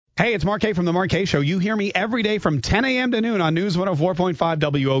Hey, it's Mark K from The Mark K Show. You hear me every day from 10 a.m. to noon on News 104.5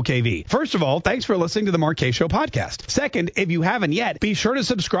 WOKV. First of all, thanks for listening to The Mark K Show podcast. Second, if you haven't yet, be sure to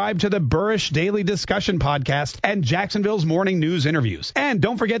subscribe to the Burrish Daily Discussion podcast and Jacksonville's Morning News interviews. And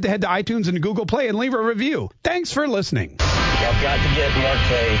don't forget to head to iTunes and Google Play and leave a review. Thanks for listening. Y'all got to get Mark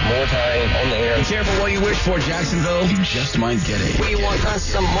K more time on the air. Be careful what you wish for, Jacksonville. You just might get it. We want us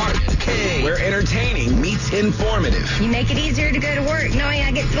some Mark K. Where entertaining meets informative. You make it easier to go to work knowing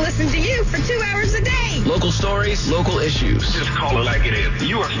I get to listen to you for 2 hours a day. Local stories, local issues. Just call it like it is.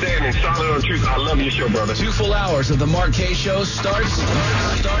 You are standing solid on truth. I love your show, brother. 2 full hours of the Mark K Show starts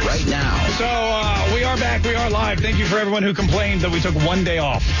right now. So we are back. We are live. Thank you for everyone who complained that we took one day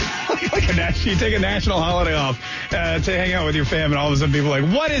off. You take a national holiday off to hang out with your fam, and all of a sudden people are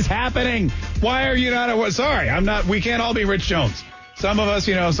like, what is happening? Why are you not at work? Sorry, I'm not. We can't all be Rich Jones. Some of us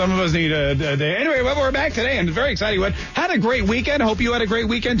need a day. Anyway, well, we're back today, and very exciting. Had a great weekend. Hope you had a great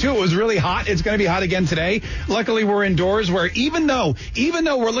weekend, too. It was really hot. It's going to be hot again today. Luckily, we're indoors, where even though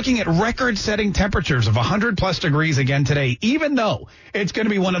we're looking at record-setting temperatures of 100-plus degrees again today, even though it's going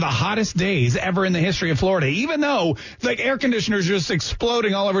to be one of the hottest days ever in the history of Florida, even though the air conditioners are just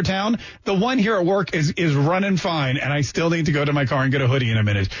exploding all over town, the one here at work is running fine, and I still need to go to my car and get a hoodie in a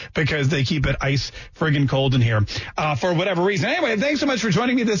minute because they keep it ice friggin' cold in here for whatever reason. Anyway, thanks so much for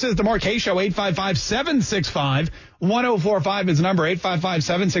joining me. This is the Mark K Show. 855-765-1045 is the number.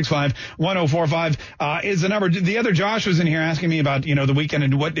 855-765-1045 is the number. The other Josh was in here asking me about, the weekend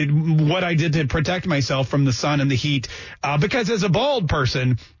and what I did to protect myself from the sun and the heat. Because as a bald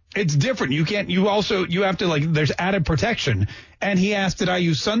person, it's different. You have to there's added protection. And he asked, did I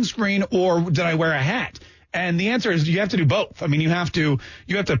use sunscreen or did I wear a hat? And the answer is you have to do both. I mean, you have to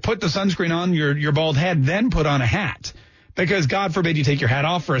put the sunscreen on your bald head, then put on a hat. Because God forbid you take your hat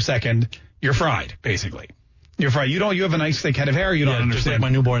off for a second, you're fried, basically. You're fried. You have a nice thick head of hair. You don't understand. Just like my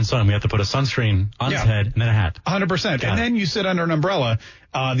newborn son, we have to put a sunscreen on his head and then a hat. 100%. And then you sit under an umbrella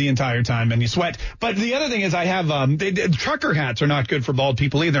the entire time and you sweat. But the other thing is I have trucker hats are not good for bald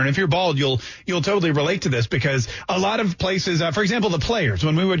people either. And if you're bald, you'll totally relate to this because a lot of places, for example, the Players,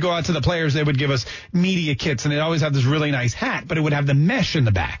 when we would go out to the Players, they would give us media kits and they'd always have this really nice hat, but it would have the mesh in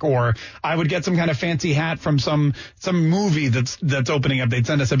the back. Or I would get some kind of fancy hat from some movie that's opening up. They'd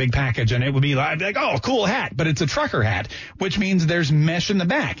send us a big package and it would be like, oh, cool hat. But it's a trucker hat, which means there's mesh in the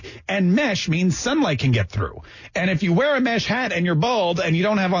back. And mesh means sunlight can get through. And if you wear a mesh hat and you're bald and you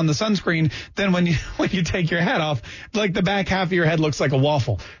don't have on the sunscreen, then when you take your hat off, like the back half of your head looks like a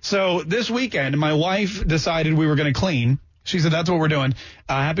waffle. So this weekend, my wife decided we were going to clean. She said, that's what we're doing.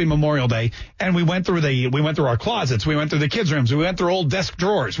 Happy Memorial Day. And we went through our closets. We went through the kids' rooms. We went through old desk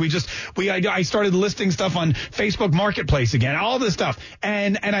drawers. I started listing stuff on Facebook Marketplace again, all this stuff.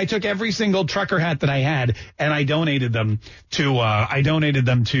 And I took every single trucker hat that I had and I donated them to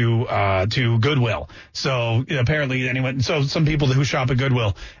Goodwill. So apparently some people who shop at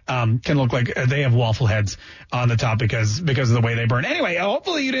Goodwill, can look like they have waffle heads on the top because of the way they burn. Anyway,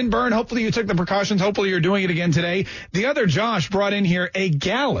 hopefully you didn't burn. Hopefully you took the precautions. Hopefully you're doing it again today. The other Josh brought in here a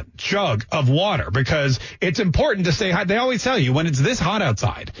gallon jug of water because it's important to stay hot. They always tell you when it's this hot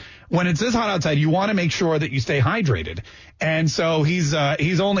outside, you want to make sure that you stay hydrated. And so you said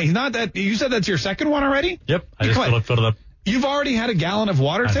that's your second one already? Yep. I just filled it up. You've already had a gallon of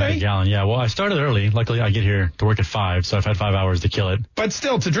water today? I've had a gallon, yeah. Well, I started early. Luckily, I get here to work at 5, so I've had 5 hours to kill it. But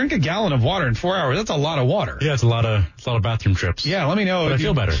still, to drink a gallon of water in 4 hours, that's a lot of water. Yeah, it's a lot of bathroom trips. Yeah, let me know. But I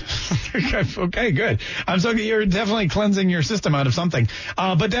feel better. Okay, good. I'm so good. You're definitely cleansing your system out of something.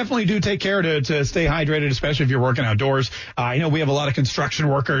 But definitely do take care to stay hydrated, especially if you're working outdoors. I know we have a lot of construction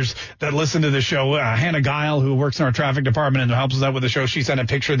workers that listen to the show. Hannah Guile, who works in our traffic department and helps us out with the show, she sent a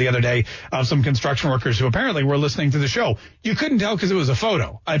picture the other day of some construction workers who apparently were listening to the show. You couldn't tell because it was a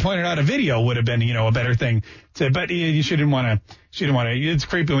photo. I pointed out a video would have been, a better thing but she didn't want to. It's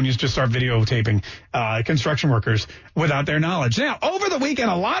creepy when you just start videotaping construction workers without their knowledge. Now, over the weekend,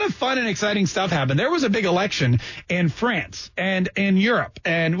 a lot of fun and exciting stuff happened. There was a big election in France and in Europe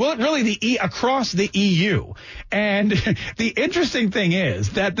and really across the EU. And the interesting thing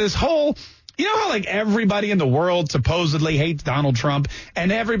is that this whole You know how everybody in the world supposedly hates Donald Trump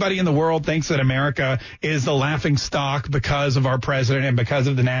and everybody in the world thinks that America is the laughing stock because of our president and because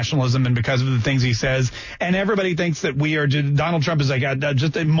of the nationalism and because of the things he says. And everybody thinks that Donald Trump is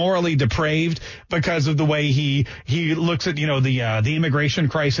just morally depraved because of the way he looks at, the immigration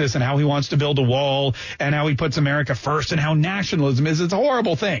crisis and how he wants to build a wall and how he puts America first and how nationalism is. It's a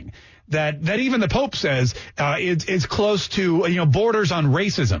horrible thing that even the Pope says is close to, borders on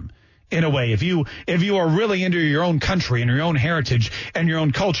racism. in a way. If you are really into your own country and your own heritage and your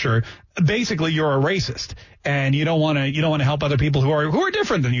own culture, basically you're a racist, and you don't want to help other people who are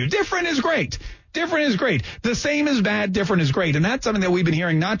different than you. Different is great. Different is great. The same is bad. Different is great. And that's something that we've been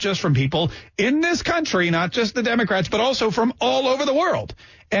hearing not just from people in this country, not just the Democrats, but also from all over the world.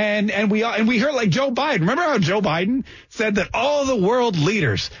 And we heard like Joe Biden. Remember how Joe Biden said that all the world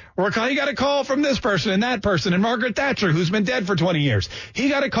leaders he got a call from this person and that person, and Margaret Thatcher, who's been dead for 20 years. He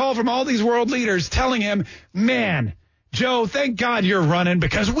got a call from all these world leaders telling him, man, Joe, thank God you're running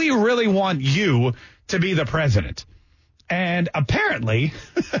because we really want you to be the president. And apparently,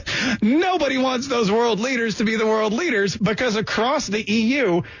 nobody wants those world leaders to be the world leaders because across the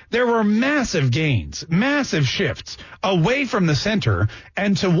EU, there were massive gains, massive shifts away from the center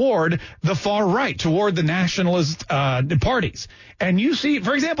and toward the far right, toward the nationalist parties. And you see,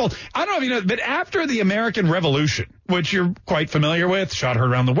 for example, I don't know if you know, but after the American Revolution, which you're quite familiar with, shot heard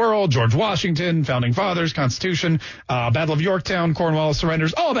around the world, George Washington, Founding Fathers, Constitution, Battle of Yorktown, Cornwallis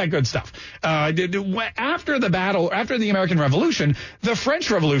surrenders, all that good stuff. After the American Revolution, the French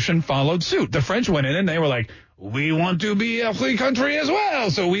Revolution followed suit. The French went in and they were like, we want to be a free country as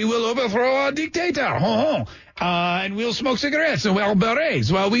well, so we will overthrow our dictator. And we'll smoke cigarettes and wear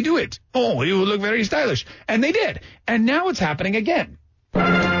berets while we do it. Oh, you will look very stylish. And they did. And now it's happening again.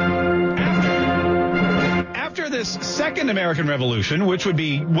 After this second American Revolution, which would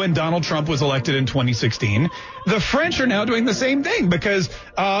be when Donald Trump was elected in 2016, the French are now doing the same thing because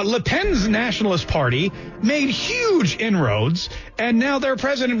Le Pen's Nationalist Party made huge inroads, and now their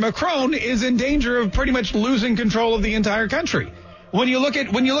President Macron is in danger of pretty much losing control of the entire country. When you look at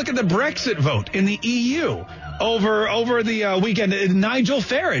the Brexit vote in the EU over the weekend, Nigel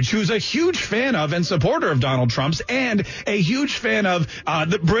Farage, who's a huge fan of and supporter of Donald Trump's and a huge fan of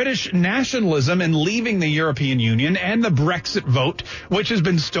the British nationalism and leaving the European Union, and the Brexit vote, which has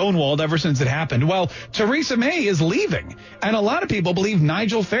been stonewalled ever since it happened. Well, Theresa May is leaving, and a lot of people believe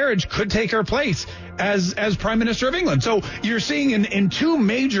Nigel Farage could take her place as Prime Minister of England. So you're seeing in two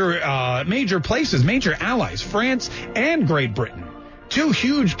major places, major allies, France and Great Britain, two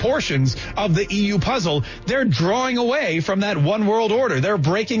huge portions of the EU puzzle, they're drawing away from that one world order. They're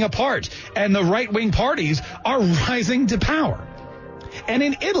breaking apart, and the right-wing parties are rising to power. And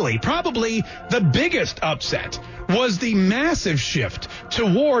in Italy, probably the biggest upset was the massive shift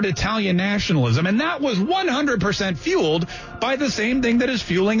toward Italian nationalism, and that was 100% fueled by the same thing that is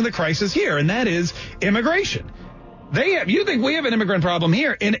fueling the crisis here, and that is immigration. You think we have an immigrant problem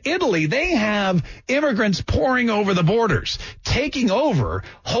here? In Italy, they have immigrants pouring over the borders, taking over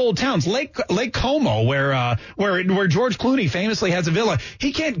whole towns. Lake Como, where George Clooney famously has a villa,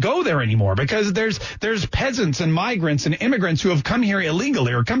 he can't go there anymore because there's peasants and migrants and immigrants who have come here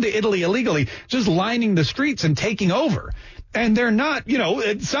illegally or come to Italy illegally, just lining the streets and taking over. And they're not,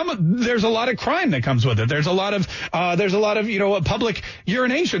 there's a lot of crime that comes with it. There's a lot of public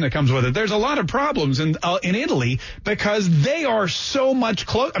urination that comes with it. There's a lot of problems in Italy because they are so much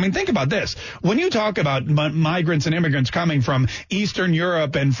close. I mean, think about this. When you talk about migrants and immigrants coming from Eastern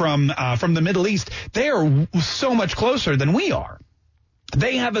Europe and from the Middle East, they are so much closer than we are.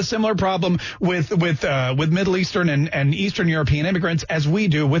 They have a similar problem with Middle Eastern and Eastern European immigrants as we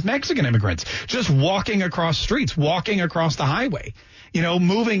do with Mexican immigrants, just walking across streets, walking across the highway,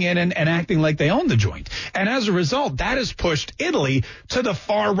 moving in and acting like they own the joint. And as a result, that has pushed Italy to the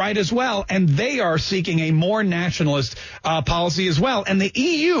far right as well. And they are seeking a more nationalist policy as well. And the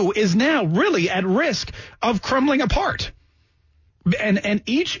EU is now really at risk of crumbling apart. And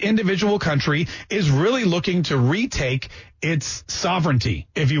each individual country is really looking to retake its sovereignty,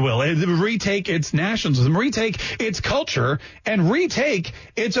 if you will, retake its nationalism, retake its culture, and retake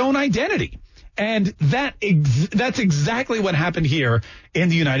its own identity. And that's exactly what happened here in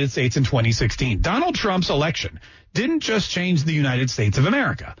the United States in 2016. Donald Trump's election didn't just change the United States of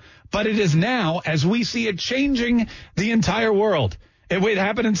America, but it is now, as we see it, changing the entire world. It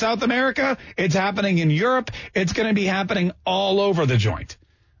happened in South America. It's happening in Europe. It's going to be happening all over the joint.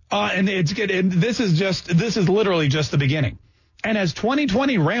 And this is literally just the beginning. And as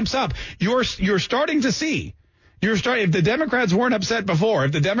 2020 ramps up, you're starting to see. If the Democrats weren't upset before,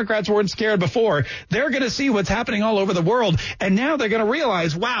 if the Democrats weren't scared before, they're going to see what's happening all over the world. And now they're going to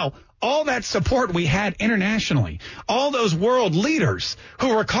realize, wow, all that support we had internationally, all those world leaders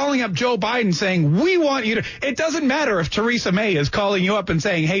who were calling up Joe Biden saying, we want you to, it doesn't matter if Theresa May is calling you up and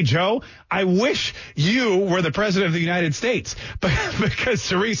saying, hey, Joe, I wish you were the president of the United States, but because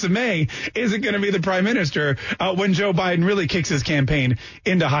Theresa May isn't going to be the prime minister when Joe Biden really kicks his campaign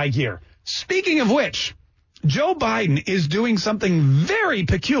into high gear. Speaking of which, Joe Biden is doing something very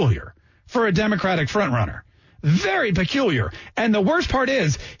peculiar for a Democratic frontrunner, Very peculiar. And the worst part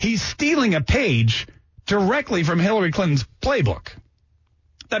is he's stealing a page directly from Hillary Clinton's playbook.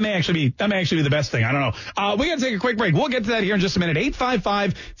 That may actually be the best thing. I don't know. We got to take a quick break. We'll get to that here in just a minute.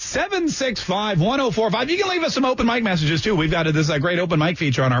 855-765-1045. You can leave us some open mic messages, too. We've got this great open mic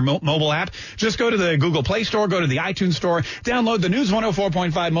feature on our mobile app. Just go to the Google Play Store, go to the iTunes Store, download the News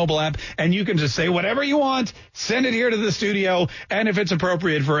 104.5 mobile app, and you can just say whatever you want, send it here to the studio, and if it's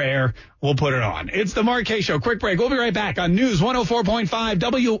appropriate for air, we'll put it on. It's the Mark Kaye Show. Quick break. We'll be right back on News 104.5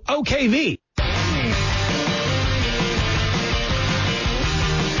 WOKV.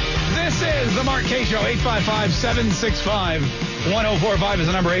 This is the Mark Kaye Show. 855-765-1045 is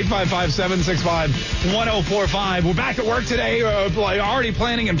the number. 855-765-1045. We're back at work today, already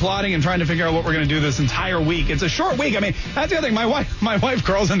planning and plotting and trying to figure out what we're going to do this entire week. It's a short week. I mean, that's the other thing. My wife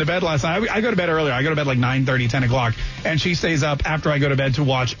crawls into bed last night. I go to bed earlier. I go to bed like 9:30, 10 o'clock, and she stays up after I go to bed to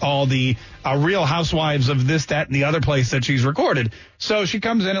watch all the Real Housewives of this, that, and the other place that she's recorded. So she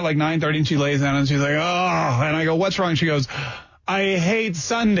comes in at like 9:30 and she lays down and she's like, oh, and I go, what's wrong? She goes, I hate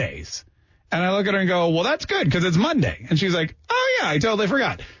Sundays. And I look at her and go, well, that's good because it's Monday. And she's like, oh, yeah, I totally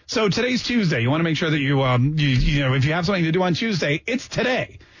forgot. So today's Tuesday. You want to make sure that you if you have something to do on Tuesday, it's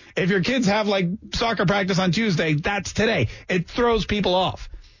today. If your kids have like soccer practice on Tuesday, that's today. It throws people off,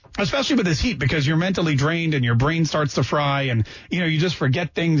 especially with this heat, because you're mentally drained and your brain starts to fry and, you just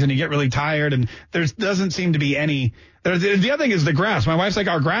forget things and you get really tired and there doesn't seem to be any. The other thing is the grass. My wife's like,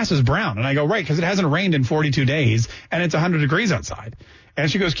 our grass is brown. And I go, right, because it hasn't rained in 42 days and it's 100 degrees outside. And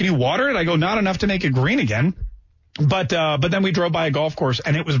she goes, can you water it? I go, not enough to make it green again. But then we drove by a golf course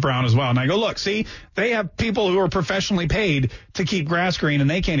and it was brown as well. And I go, look, see, they have people who are professionally paid to keep grass green and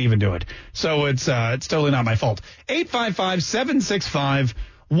they can't even do it. So it's totally not my fault.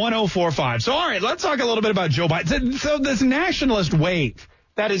 855-765-1045. So, all right, let's talk a little bit about Joe Biden. So this nationalist wave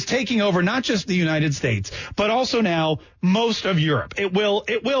that is taking over not just the United States, but also now most of Europe. It will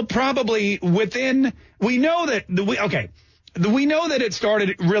probably we know that it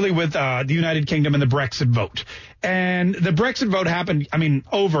started really with the United Kingdom and the Brexit vote. And the Brexit vote happened,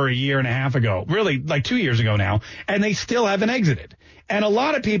 over a year and a half ago, really like 2 years ago now, and they still haven't exited. And a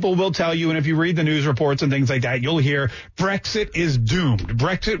lot of people will tell you, and if you read the news reports and things like that, you'll hear Brexit is doomed.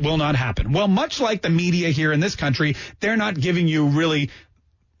 Brexit will not happen. Well, much like the media here in this country, they're not giving you really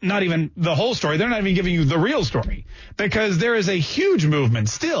not even the whole story. They're not even giving you the real story, because there is a huge movement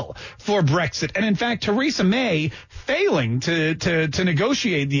still for Brexit. And in fact, Theresa May failing to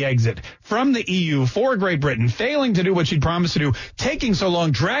negotiate the exit from the EU for Great Britain, failing to do what she'd promised to do, taking so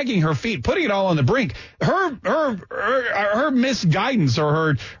long, dragging her feet, putting it all on the brink. Her misguidance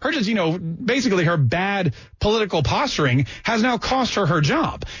or her just, basically her bad political posturing has now cost her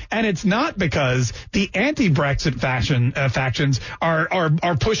job. And it's not because the anti-Brexit factions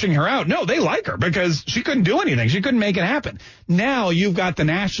are pushing her out. No, they like her because she couldn't do anything. She couldn't make it happen. Now you've got the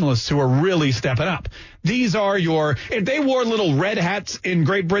nationalists who are really stepping up. These are if they wore little red hats in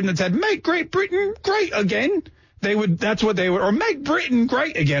Great Britain that said, make Great Britain great again, that's what they would, or make Britain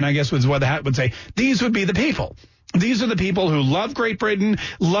great again, I guess was what the hat would say. These would be the people. These are the people who love Great Britain,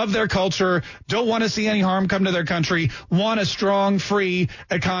 love their culture, don't want to see any harm come to their country, want a strong, free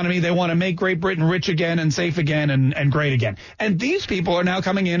economy. They want to make Great Britain rich again and safe again and great again. And these people are now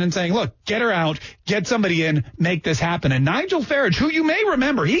coming in and saying, look, get her out, get somebody in, make this happen. And Nigel Farage, who you may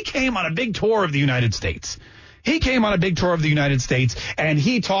remember, he came on a big tour of the United States. He came on a big tour of the United States, and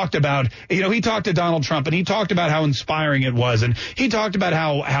he talked about, he talked to Donald Trump, and he talked about how inspiring it was, and he talked about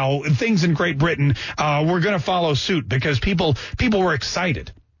how things in Great Britain were going to follow suit because people were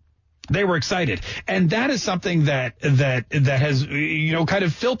excited. They were excited. And that is something that has, kind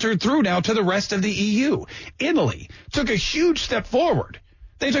of filtered through now to the rest of the EU. Italy took a huge step forward.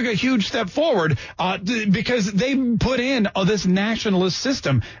 They took a huge step forward because they put in this nationalist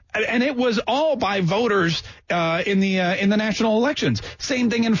system, and it was all by voters in the national elections.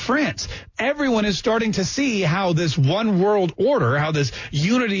 Same thing in France. Everyone is starting to see how this one world order, how this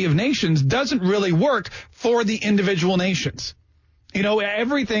unity of nations doesn't really work for the individual nations.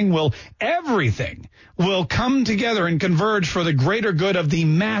 Everything will come together and converge for the greater good of the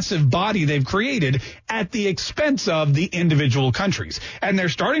massive body they've created at the expense of the individual countries. And they're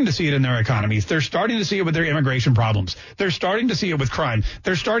starting to see it in their economies. They're starting to see it with their immigration problems. They're starting to see it with crime.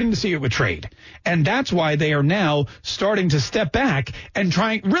 They're starting to see it with trade. And that's why they are now starting to step back and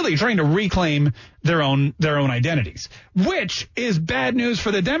trying to reclaim their own identities, which is bad news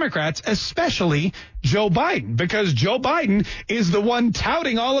for the Democrats, especially Joe Biden, because Joe Biden is the one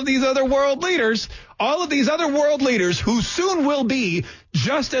touting all of these other world leaders who soon will be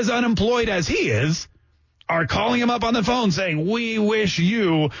just as unemployed as he is, are calling him up on the phone saying, we wish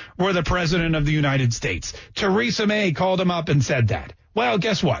you were the president of the United States. Theresa May called him up and said that. Well,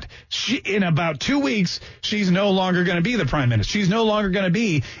 guess what? In about 2 weeks, she's no longer going to be the prime minister. She's no longer going to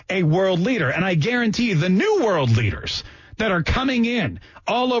be a world leader. And I guarantee the new world leaders that are coming in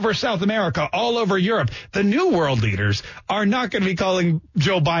all over South America, all over Europe, the new world leaders are not going to be calling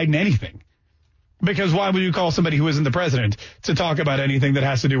Joe Biden anything. Because why would you call somebody who isn't the president to talk about anything that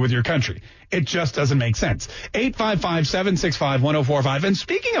has to do with your country? It just doesn't make sense. 855-765-1045. And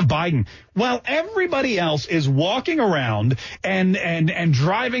speaking of Biden, while everybody else is walking around and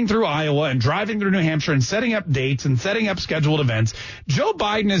driving through Iowa and driving through New Hampshire and setting up dates and setting up scheduled events, Joe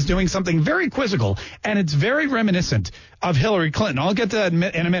Biden is doing something very quizzical, and it's very reminiscent of Hillary Clinton. I'll get to that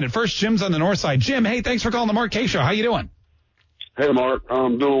in a minute. First, Jim's on the north side. Jim, hey, thanks for calling the Mark K Show. How you doing? Hey, Mark.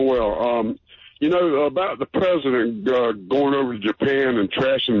 I'm doing well. You know, about the president going over to Japan and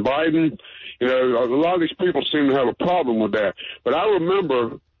trashing Biden, you know, a lot of these people seem to have a problem with that. But I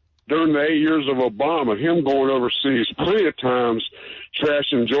remember during the 8 years of Obama, him going overseas plenty of times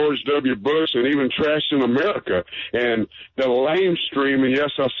trashing George W. Bush and even trashing America. And the lamestream, and yes,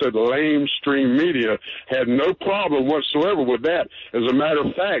 I said lamestream media, had no problem whatsoever with that. As a matter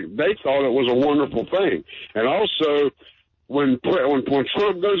of fact, they thought it was a wonderful thing. And also, when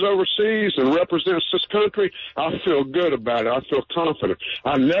Trump goes overseas and represents this country, I feel good about it. I feel confident.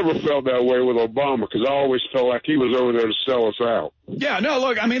 I never felt that way with Obama because I always felt like he was over there to sell us out. Yeah, no,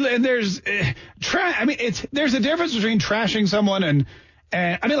 look, I mean, there's a difference between trashing someone and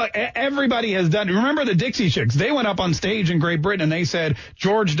I mean, like, everybody has done. Remember the Dixie Chicks? They went up on stage in Great Britain and they said,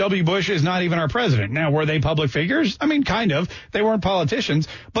 George W. Bush is not even our president. Now, were they public figures? I mean, kind of. They weren't politicians.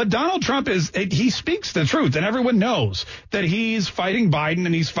 But Donald Trump he speaks the truth, and everyone knows that he's fighting Biden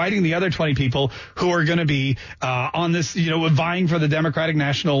and he's fighting the other 20 people who are going to be on this, you know, vying for the Democratic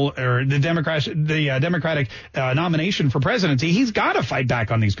Democratic nomination for presidency. He's got to fight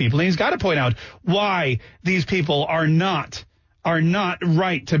back on these people, and he's got to point out why these people are not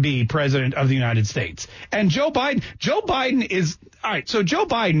right to be president of the United States. And Joe Biden is, all right, so Joe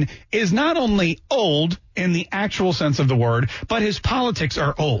Biden is not only old in the actual sense of the word, but his politics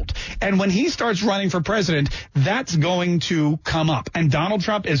are old. And when he starts running for president, that's going to come up. And Donald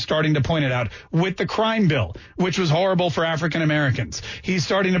Trump is starting to point it out with the crime bill, which was horrible for African Americans. He's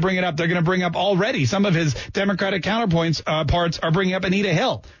starting to bring it up. They're going to bring up already some of his Democratic parts are bringing up Anita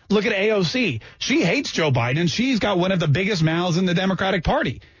Hill. Look at AOC. She hates Joe Biden. She's got one of the biggest mouths in the Democratic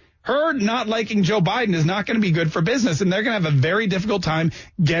Party. Her not liking Joe Biden is not going to be good for business, and they're going to have a very difficult time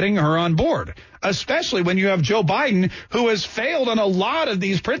getting her on board, especially when you have Joe Biden, who has failed on a lot of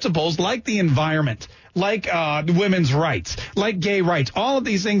these principles, like the environment, like women's rights, like gay rights, all of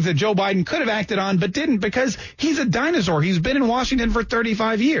these things that Joe Biden could have acted on but didn't because he's a dinosaur. He's been in Washington for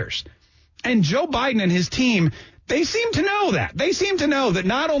 35 years. And Joe Biden and his team, they seem to know that. They seem to know that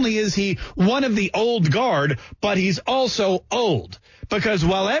not only is he one of the old guard, but he's also old. Because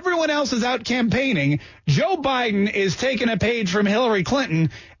while everyone else is out campaigning, Joe Biden is taking a page from Hillary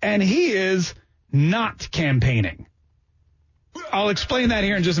Clinton, and he is not campaigning. I'll explain that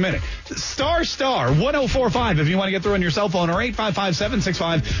here in just a minute. Star 1045 if you want to get through on your cell phone, or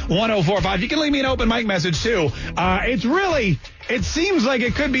 855-765-1045. You can leave me an open mic message, too. It seems like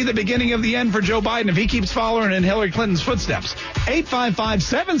it could be the beginning of the end for Joe Biden if he keeps following in Hillary Clinton's footsteps.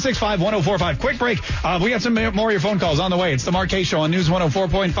 855-765-1045. Quick break. We got some more of your phone calls on the way. It's the Mark K Show on News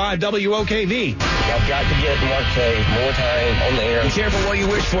 104.5 WOKV. I've got to get Mark K more time on the air. Be careful what you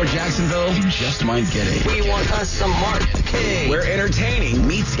wish for, Jacksonville. You just might get it. We want us some Mark K. Where entertaining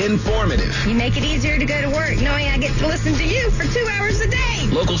meets informative. You make it easier to go to work knowing I get to listen to you for 2 hours a day.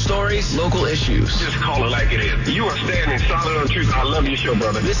 Local stories, local issues. Just call it like it is. You are standing solid on truth. I love your show,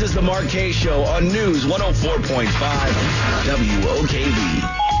 brother. This is the Mark K Show on News 104.5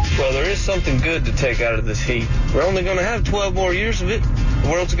 WOKV. Well, there is something good to take out of this heat. We're only going to have 12 more years of it. The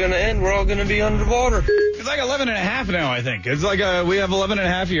world's going to end. We're all going to be underwater. It's like 11 and a half now, I think. It's like we have 11 and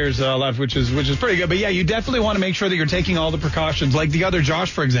a half years left, which is pretty good. But, yeah, you definitely want to make sure that you're taking all the precautions. Like the other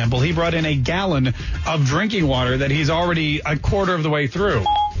Josh, for example, he brought in a gallon of drinking water that he's already a quarter of the way through.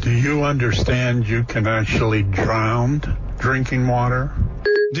 Do you understand you can actually drown drinking water?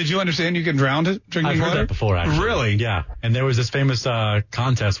 Did you understand you can drown it drinking water? I've heard that before, actually. Really? Yeah. And there was this famous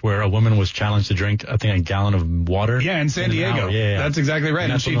contest where a woman was challenged to drink, I think, a gallon of water. Yeah, in San Diego. Yeah. That's exactly right.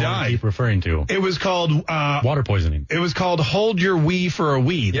 And she died. Keep referring to. It was called water poisoning. It was called Hold Your Wii for a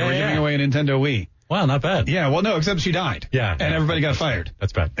Wii. They were giving away a Nintendo Wii. Wow, not bad. Yeah, well, no, except she died. Yeah. And everybody got fired.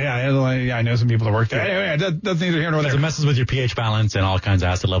 That's bad. Yeah, I know some people that work there. Anyway, that's neither here nor there. It messes with your pH balance and all kinds of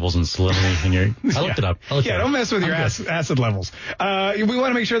acid levels and salinity in your... I looked it up. Don't mess with your acid levels. We want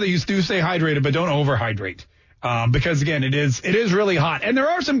to make sure that you do stay hydrated, but don't overhydrate. Because again, it is really hot. And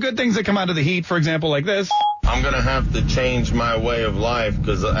there are some good things that come out of the heat. For example, like this. I'm going to have to change my way of life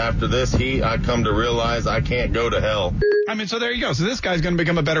because after this heat, I come to realize I can't go to hell. I mean, so there you go. So this guy's going to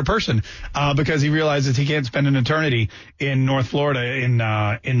become a better person because he realizes he can't spend an eternity in North Florida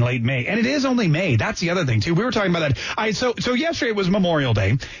in late May. And it is only May. That's the other thing, too. We were talking about that. So yesterday was Memorial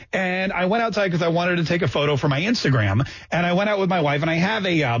Day, and I went outside because I wanted to take a photo for my Instagram. And I went out with my wife, and I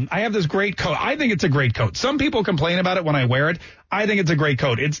have this great coat. I think it's a great coat. Some people complain about it when I wear it. I think it's a great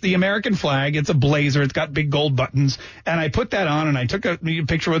coat. It's the American flag. It's a blazer. It's got big gold buttons. And I put that on, and I took a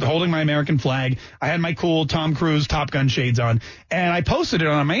picture with holding my American flag. I had my cool Tom Cruise Top Gun shades on, and I posted it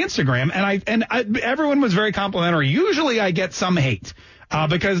on my Instagram. And everyone was very complimentary. Usually I get some hate.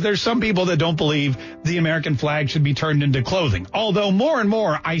 Because there's some people that don't believe the American flag should be turned into clothing. Although more and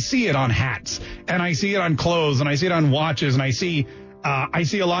more I see it on hats, and I see it on clothes, and I see it on watches, and I see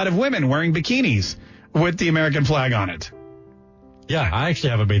a lot of women wearing bikinis with the American flag on it. Yeah, I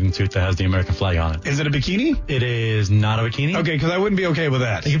actually have a bathing suit that has the American flag on it. Is it a bikini? It is not a bikini. Okay, because I wouldn't be okay with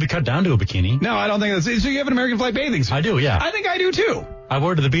that. It could be cut down to a bikini. No, I don't think that's... So you have an American flag bathing suit? I do, yeah. I think I do, too. I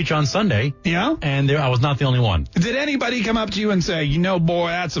wore it to the beach on Sunday. Yeah? And I was not the only one. Did anybody come up to you and say, boy,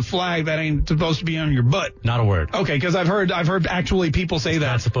 that's a flag that ain't supposed to be on your butt? Not a word. Okay, because I've heard actually people say that.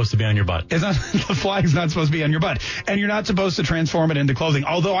 It's not supposed to be on your butt. It's not, the flag's not supposed to be on your butt. And you're not supposed to transform it into clothing.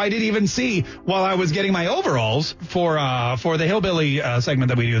 Although I did even see, while I was getting my overalls for the Hillbilly segment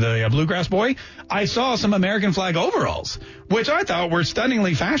that we do, the Bluegrass Boy, I saw some American flag overalls, which I thought were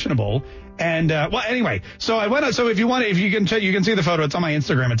stunningly fashionable. And, anyway, so I went, so if you can see the photo. It's on my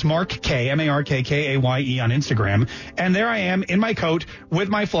Instagram. It's Mark K, MarkKaye on Instagram. And there I am in my coat with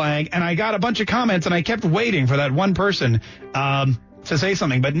my flag. And I got a bunch of comments, and I kept waiting for that one person, to say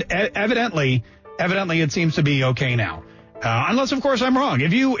something. But evidently it seems to be okay now. Unless, of course, I'm wrong.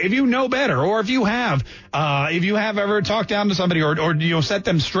 If you know better, or if you have ever talked down to somebody or set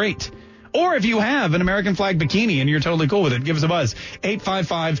them straight. Or if you have an American flag bikini and you're totally cool with it, give us a buzz.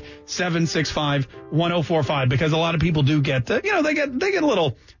 855-765-1045, because a lot of people do get, they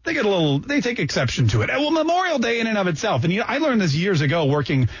take exception to it. Well, Memorial Day in and of itself. And I learned this years ago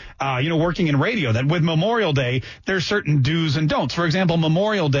working in radio, that with Memorial Day, there's certain do's and don'ts. For example,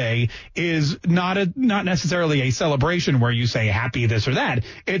 Memorial Day is not necessarily a celebration where you say happy this or that.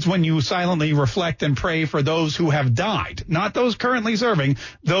 It's when you silently reflect and pray for those who have died, not those currently serving,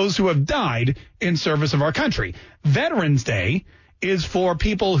 those who have died in service of our country. Veterans Day is for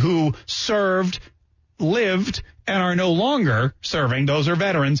people who served, lived, and are no longer serving. Those are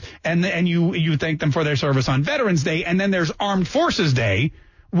veterans, and you thank them for their service on Veterans Day. And then there's Armed Forces Day,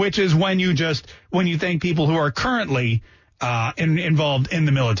 which is when you thank people who are currently involved in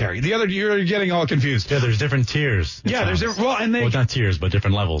the military. You're getting all confused. Yeah, there's different tiers. Yeah, not tiers, but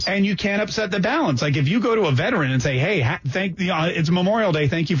different levels. And you can't upset the balance. Like if you go to a veteran and say, "Hey, it's Memorial Day,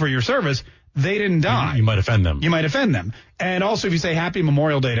 thank you for your service," they didn't die. You might offend them. And also, if you say Happy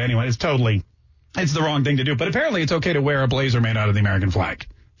Memorial Day to anyone, it's the wrong thing to do. But apparently, it's okay to wear a blazer made out of the American flag.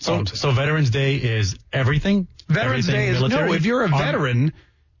 So Veterans Day is everything. Veterans Day is military? No. If you're a veteran,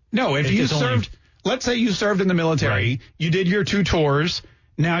 if you served. Let's say you served in the military, right. You did your 2 tours,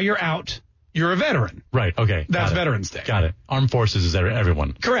 now you're out, you're a veteran. Right, okay. That's Veterans Day. Got it. Armed Forces is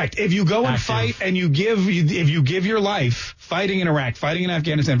everyone. Correct. If you go and fight and if you give your life fighting in Iraq, fighting in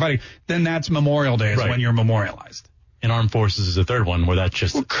Afghanistan, then that's Memorial Day, is when you're memorialized. And Armed Forces is the third one, where that's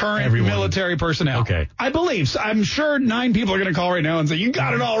just current everyone. Military personnel. Okay. I believe. I'm sure 9 people are going to call right now and say, "You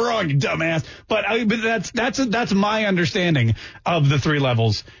got it all wrong, you dumbass." But that's my understanding of the 3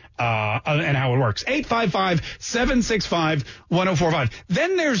 levels. And how it works. 855-765-1045.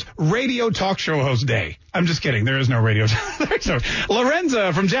 Then there's Radio Talk Show Host Day. I'm just kidding. There is no radio.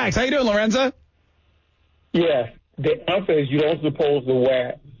 Lorenza from Jax. How you doing, Lorenza? Yeah. The answer is you don't supposed to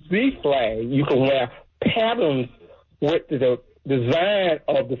wear the flag. You can wear patterns with the design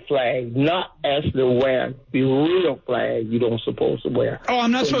of the flag, not actually wearing the real flag you don't supposed to wear. Oh,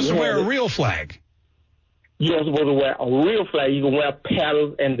 I'm not supposed to wear a real flag. You're not supposed to wear a real flag. You can wear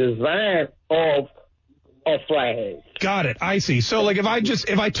patterns and design of a flag. Got it. I see. So, like, if I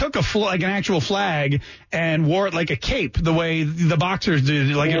took an actual flag and wore it like a cape, the way the boxers do,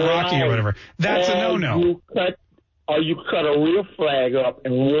 like in Rocky or whatever, that's a no-no. You cut a real flag up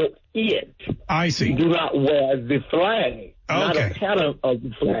and wore it. I see. Do not wear the flag. not a pattern of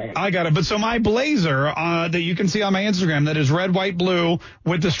the flag. I got it. But so my blazer that you can see on my Instagram that is red, white, blue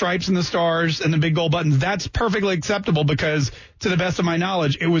with the stripes and the stars and the big gold buttons, that's perfectly acceptable because, to the best of my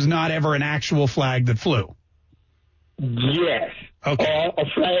knowledge, it was not ever an actual flag that flew. Yes. Okay. A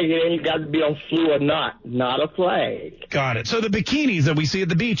flag, it ain't got to be on flew or not a flag. Got it. So the bikinis that we see at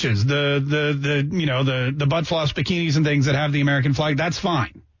the beaches, the butt floss bikinis and things that have the American flag, that's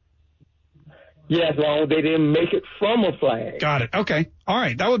fine. Yeah, as long as they didn't make it from a flag. Got it. Okay. All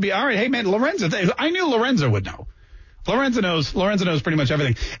right. That would be all right. Hey man, Lorenzo, I knew Lorenzo would know. Lorenzo knows pretty much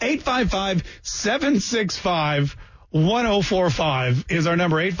everything. 855-765-1045 is our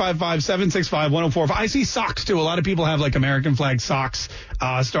number. 855-765-1045. I see socks too. A lot of people have like American flag socks,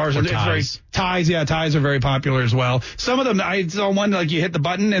 stars. Or ties. Ties. Yeah, ties are very popular as well. Some of them, I saw one like you hit the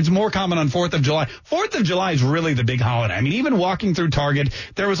button. It's more common on 4th of July. 4th of July is really the big holiday. I mean, even walking through Target,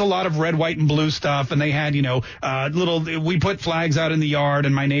 there was a lot of red, white, and blue stuff, and they had, we put flags out in the yard,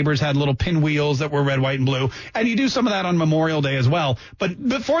 and my neighbors had little pinwheels that were red, white, and blue. And you do some of that on Memorial Day as well. But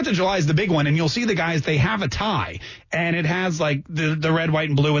 4th of July is the big one, and you'll see the guys, they have a tie, and it has like the red, white,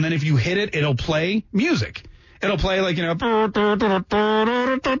 and blue, and then if you hit it, it'll play music. It'll play like,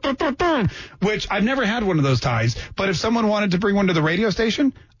 which I've never had one of those ties, but if someone wanted to bring one to the radio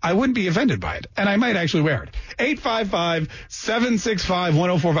station, I wouldn't be offended by it, and I might actually wear it.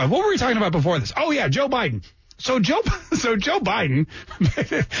 855-765-1045. What were we talking about before this? Oh, yeah, Joe Biden. So Joe Biden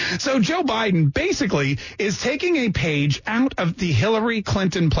basically is taking a page out of the Hillary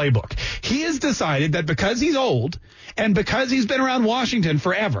Clinton playbook. He has decided that because he's old and because he's been around Washington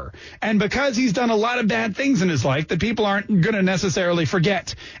forever and because he's done a lot of bad things in his life that people aren't going to necessarily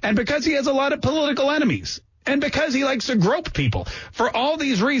forget and because he has a lot of political enemies and because he likes to grope people, for all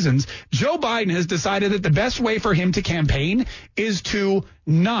these reasons, Joe Biden has decided that the best way for him to campaign is to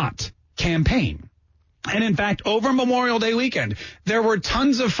not campaign. And in fact, over Memorial Day weekend, there were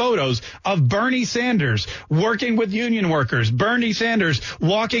tons of photos of Bernie Sanders working with union workers, Bernie Sanders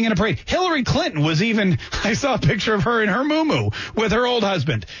walking in a parade. Hillary Clinton was even, I saw a picture of her in her muumuu with her old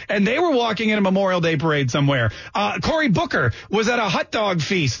husband, and they were walking in a Memorial Day parade somewhere. Cory Booker was at a hot dog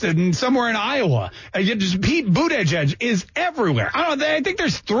feast somewhere in Iowa. Pete Buttigieg is everywhere. I think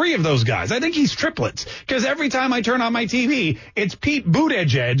there's 3 of those guys. I think he's triplets, because every time I turn on my TV, it's Pete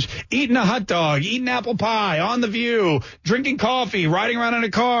Buttigieg eating a hot dog, eating apple pie, on The View, drinking coffee, riding around in a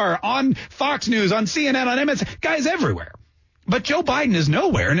car, on Fox News, on CNN, on MSN, guys everywhere. But Joe Biden is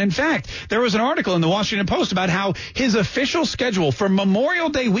nowhere. And in fact, there was an article in the Washington Post about how his official schedule for Memorial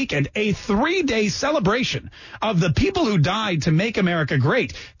Day weekend, a 3-day celebration of the people who died to make America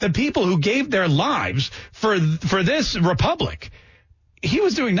great, the people who gave their lives for this republic, he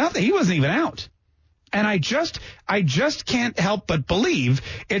was doing nothing. He wasn't even out. And I just can't help but believe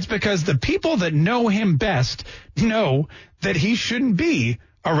it's because the people that know him best know that he shouldn't be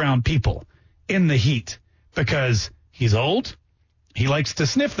around people in the heat because he's old, he likes to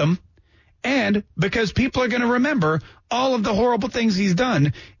sniff them, and because people are going to remember all of the horrible things he's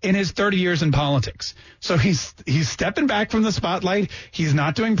done in his 30 years in politics. So he's stepping back from the spotlight. He's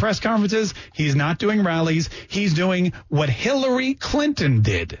not doing press conferences. He's not doing rallies. He's doing what Hillary Clinton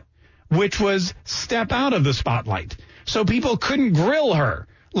did, which was step out of the spotlight. So people couldn't grill her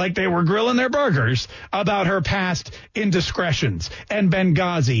like they were grilling their burgers about her past indiscretions and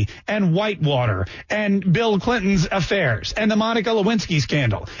Benghazi and Whitewater and Bill Clinton's affairs and the Monica Lewinsky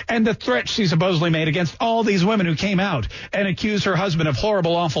scandal and the threats she supposedly made against all these women who came out and accused her husband of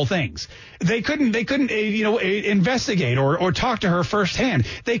horrible, awful things. They couldn't investigate or talk to her firsthand.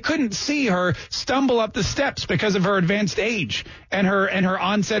 They couldn't see her stumble up the steps because of her advanced age and her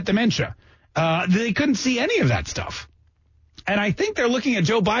onset dementia. They couldn't see any of that stuff. And I think they're looking at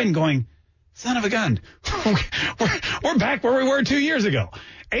Joe Biden going, son of a gun, we're back where we were 2 years ago.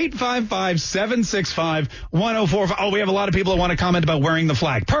 855-765-1045. Oh, we have a lot of people that want to comment about wearing the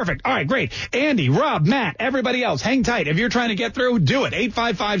flag. Perfect. All right, great. Andy, Rob, Matt, everybody else, hang tight. If you're trying to get through, do it.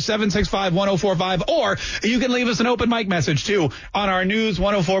 855-765-1045. Or you can leave us an open mic message, too, on our News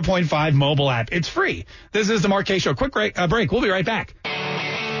 104.5 mobile app. It's free. This is the Mark Kaye Show. Quick break. We'll be right back.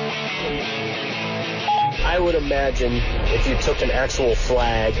 I would imagine if you took an actual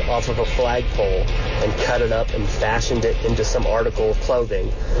flag off of a flagpole and cut it up and fashioned it into some article of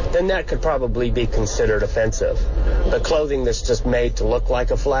clothing, then that could probably be considered offensive. But clothing that's just made to look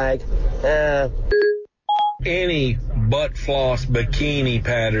like a flag, Any butt floss bikini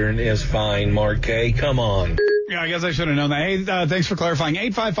pattern is fine, Mark Kaye. Come on. Yeah, I guess I should have known that. Hey, thanks for clarifying.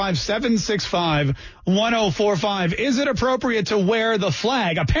 855-765-1045. Is it appropriate to wear the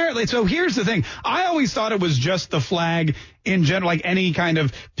flag? Apparently. So here's the thing. I always thought it was just the flag in general, like any kind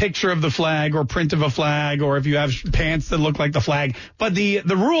of picture of the flag or print of a flag, or if you have pants that look like the flag. But the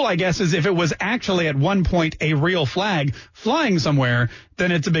rule, I guess, is if it was actually at one point a real flag flying somewhere,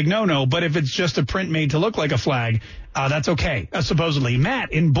 then it's a big no-no. But if it's just a print made to look like a flag, that's okay, supposedly.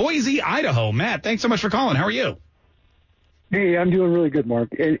 Matt in Boise, Idaho. Matt, thanks so much for calling. How are you? Hey, I'm doing really good, Mark.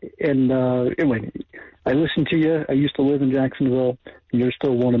 And anyway, I listen to you. I used to live in Jacksonville. You're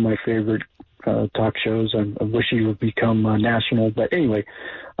still one of my favorite talk shows. I wish you would become national. But anyway,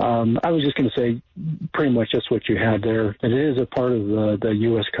 I was just going to say pretty much just what you had there. It is a part of the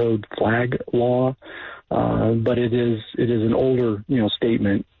U.S. Code flag law, but it is an older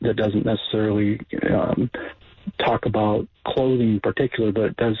statement that doesn't necessarily talk about clothing in particular, but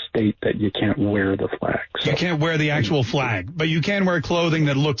it does state that you can't wear the flag. So, you can't wear the actual flag, but you can wear clothing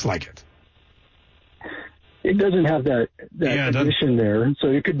that looks like it. It doesn't have that condition there, so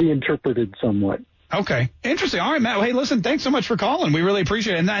it could be interpreted somewhat. Okay. Interesting. All right, Matt. Hey, listen, thanks so much for calling. We really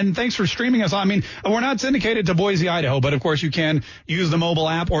appreciate it. And thanks for streaming us. I mean, we're not syndicated to Boise, Idaho, but of course you can use the mobile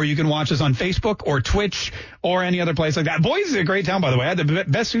app, or you can watch us on Facebook or Twitch or any other place like that. Boise is a great town, by the way. I had the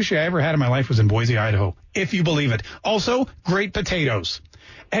best sushi I ever had in my life was in Boise, Idaho, if you believe it. Also, great potatoes.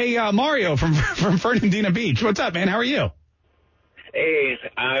 Hey, Mario from Fernandina Beach. What's up, man? How are you? Hey,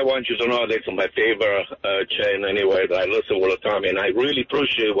 I want you to know that's my favorite chain anyway that I listen all the time, and I really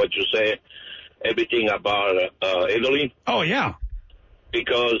appreciate what you say. Everything about Italy. Oh, yeah.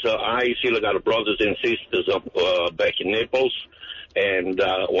 Because I still got brothers and sisters back in Naples. And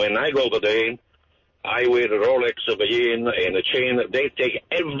when I go over there, I wear a Rolex over here and a chain. They take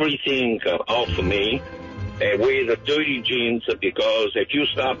everything off of me and wear the dirty jeans, because if you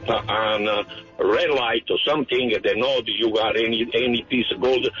stop on a red light or something, they know that you got any piece of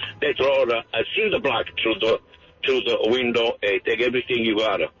gold, they throw a silver block through the window and take everything you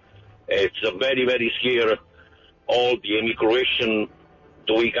got. It's very, very scary, all the immigration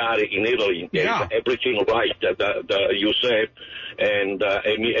that we got in Italy. Yeah. Everything right that you said. And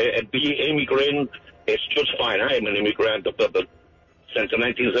being immigrant, it's just fine. I am an immigrant since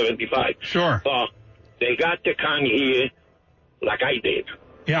 1975. Sure. But they got to come here like I did.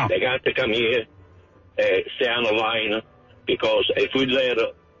 Yeah. They got to come here, stay on the line, because if we let,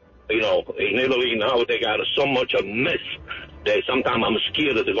 in Italy now they got so much a mess. Sometimes I'm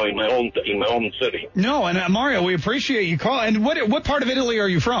scared to go in my own city. No, and Mario, we appreciate you calling. And what part of Italy are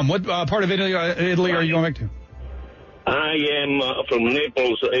you from? What part of Italy are you going back to? I am from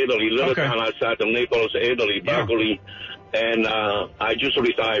Naples, Italy, little town outside of Naples, Italy, Berkeley. And I just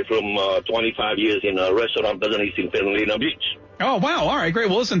retired from 25 years in a restaurant business in Fernandina Beach. Oh, wow. All right, great.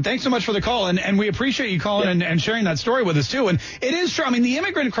 Well, listen, thanks so much for the call, and we appreciate you calling and sharing that story with us, too. And it is true. I mean, the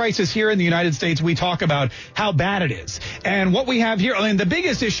immigrant crisis here in the United States, we talk about how bad it is. And what we have here, I mean, the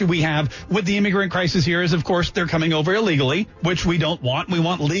biggest issue we have with the immigrant crisis here is, of course, they're coming over illegally, which we don't want. We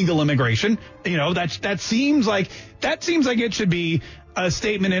want legal immigration. That seems like it should be a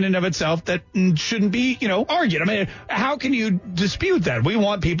statement in and of itself that shouldn't be, argued. I mean, how can you dispute that? We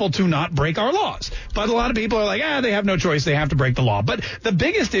want people to not break our laws. But a lot of people are like, they have no choice. They have to break the law. But the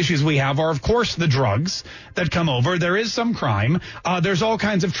biggest issues we have are, of course, the drugs that come over. There is some crime. There's all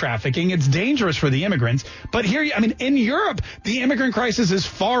kinds of trafficking. It's dangerous for the immigrants. But here, I mean, in Europe, the immigrant crisis is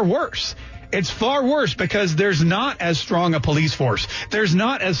far worse. It's far worse because there's not as strong a police force. There's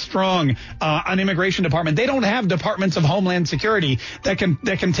not as strong an immigration department. They don't have departments of Homeland Security that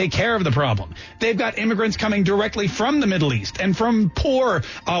can take care of the problem. They've got immigrants coming directly from the Middle East and from poor,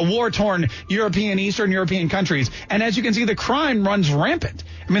 war-torn Eastern European countries. And as you can see, the crime runs rampant.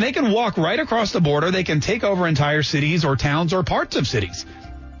 I mean, they can walk right across the border. They can take over entire cities or towns or parts of cities.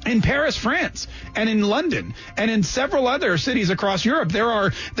 In Paris, France, and in London, and in several other cities across Europe, there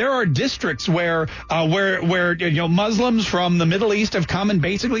are districts where Muslims from the Middle East have come and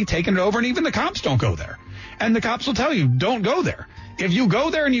basically taken it over, and even the cops don't go there. And the cops will tell you, don't go there. If you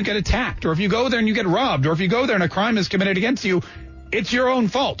go there and you get attacked, or if you go there and you get robbed, or if you go there and a crime is committed against you, it's your own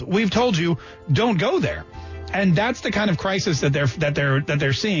fault. We've told you, don't go there. And that's the kind of crisis that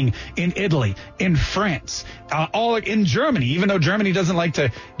they're seeing in Italy, in France, all in Germany, even though Germany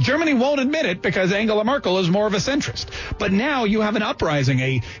Germany won't admit it because Angela Merkel is more of a centrist. But now you have an uprising,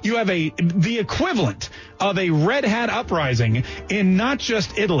 the equivalent of a red hat uprising in not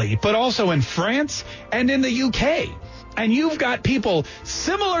just Italy, but also in France and in the UK. And you've got people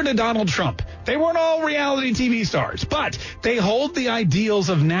similar to Donald Trump. They weren't all reality TV stars, but they hold the ideals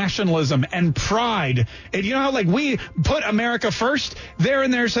of nationalism and pride. And you know how, we put America first? They're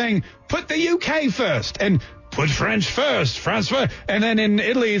in there saying, put the UK first. And put French first, France first. And then in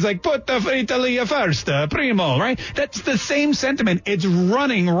Italy, he's like, put Italy first, primo, right? That's the same sentiment. It's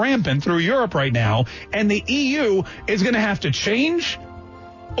running rampant through Europe right now. And the EU is going to have to change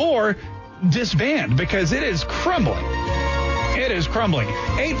or disband because it is crumbling. It is crumbling.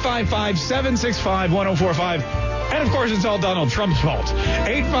 855-765-1045. And, of course, it's all Donald Trump's fault.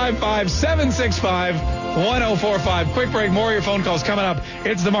 855-765-1045. Quick break. More of your phone calls coming up.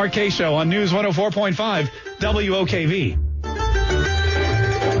 It's the Mark Kaye Show on News 104.5 WOKV.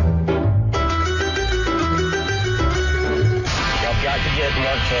 Got to get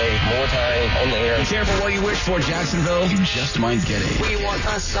Mark Kaye more time on the air. Be careful what you wish for, Jacksonville. You just might get it. We want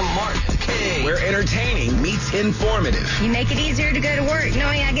us some Mark Kaye. Where entertaining meets informative. You make it easier to go to work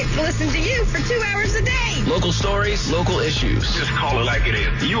knowing I get to listen to you for 2 hours a day. Local stories, local issues. Just call it like it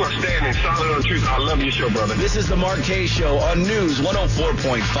is. You are standing solid on truth. I love your show, brother. This is the Mark Kaye Show on News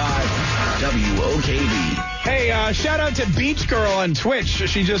 104.5 WOKV. Hey, shout out to Beach Girl on Twitch.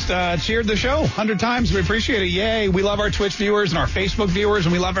 She just cheered the show 100 times. We appreciate it. Yay. We love our Twitch viewers and our Facebook viewers,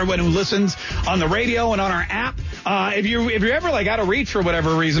 and we love everyone who listens on the radio and on our app. If you're ever like out of reach for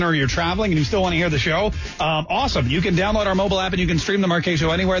whatever reason, or you're traveling and you still want to hear the show, awesome. You can download our mobile app and you can stream the Mark Kaye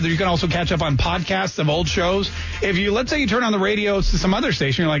Show anywhere. You can also catch up on podcasts of old shows. If you, let's say you turn on the radio to some other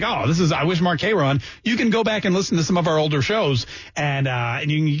station, you're like, oh, I wish Mark Kaye were on. You can go back and listen to some of our older shows, and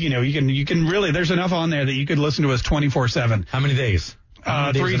you can really, there's enough on there that you could listen to us 24/7. How many days?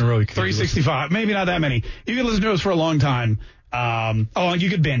 How many days in a row? 365. Maybe not that many. You can listen to us for a long time. You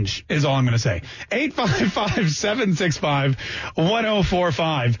could binge is all I'm going to say.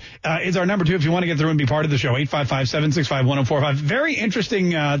 855-765-1045 is our number 2 if you want to get through and be part of the show. 855-765-1045. Very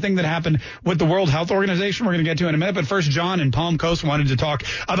interesting thing that happened with the World Health Organization we're going to get to in a minute. But first, John in Palm Coast wanted to talk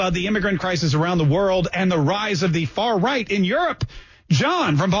about the immigrant crisis around the world and the rise of the far right in Europe.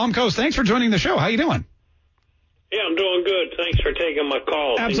 John from Palm Coast, thanks for joining the show. How you doing? Yeah, I'm doing good. Thanks for taking my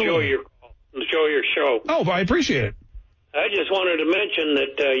call. Absolutely. Enjoy your show. Oh, I appreciate it. I just wanted to mention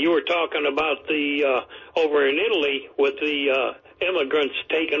that you were talking about the over in Italy with the immigrants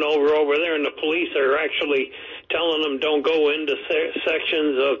taking over there, and the police are actually telling them don't go into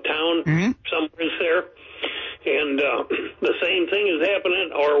sections of town somewhere there. And the same thing is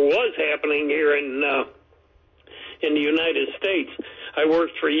happening, or was happening here in the United States. I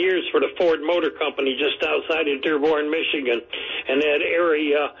worked for years for the Ford Motor Company just outside of Dearborn, Michigan, and that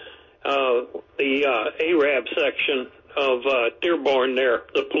area, the Arab section of Dearborn there,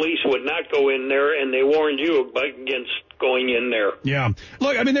 the police would not go in there, and they warned you against going in there. Yeah.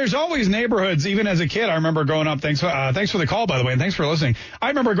 Look, I mean, there's always neighborhoods, even as a kid. I remember growing up. Thanks for the call, by the way, and thanks for listening. I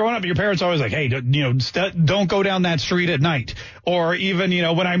remember growing up, your parents always like, hey, don't go down that street at night. Or even,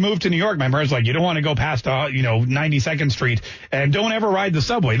 when I moved to New York, my parents were like, you don't want to go past, 92nd Street, and don't ever ride the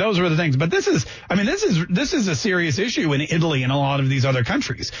subway. Those were the things. But this is a serious issue in Italy and a lot of these other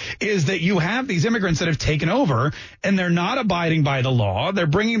countries, is that you have these immigrants that have taken over, and they're not abiding by the law. They're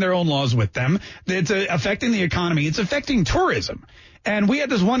bringing their own laws with them. It's affecting the economy. It's affecting tourism. And we had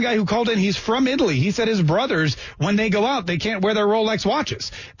this one guy who called in. He's from Italy. He said his brothers, when they go out, they can't wear their Rolex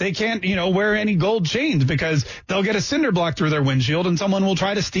watches. They can't, wear any gold chains because they'll get a cinder block through their windshield and someone will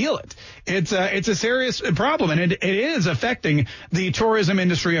try to steal it. It's a serious problem, and it is affecting the tourism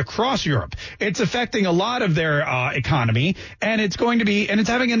industry across Europe. It's affecting a lot of their economy, and it's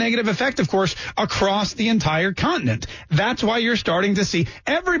having a negative effect, of course, across the entire continent. That's why you're starting to see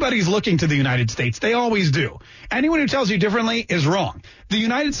everybody's looking to the United States. They always do. Anyone who tells you differently is wrong. The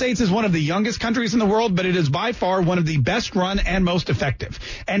United States is one of the youngest countries in the world, but it is by far one of the best run and most effective.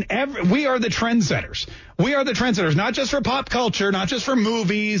 And we are the trendsetters. We are the trendsetters, not just for pop culture, not just for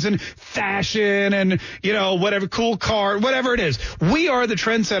movies and fashion and, whatever, cool car, whatever it is. We are the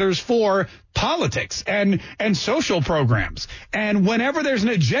trendsetters for politics and social programs. And whenever there's an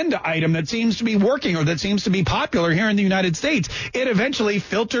agenda item that seems to be working or that seems to be popular here in the United States, it eventually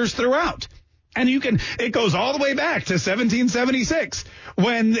filters throughout. And it goes all the way back to 1776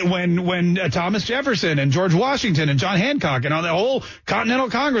 when Thomas Jefferson and George Washington and John Hancock and all the whole Continental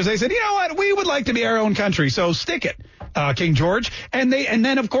Congress, they said, you know what, we would like to be our own country, so stick it, King George. And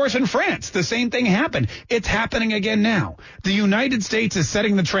then, of course, in France, the same thing happened. It's happening again now. The United States is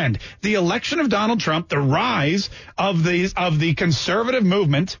setting the trend. The election of Donald Trump, the rise of the conservative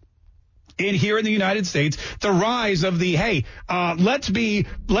movement, here in the United States, the rise of the, let's be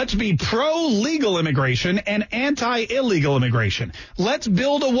pro-legal immigration and anti-illegal immigration. Let's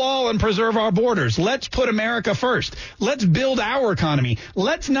build a wall and preserve our borders. Let's put America first. Let's build our economy.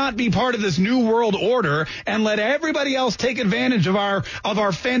 Let's not be part of this new world order and let everybody else take advantage of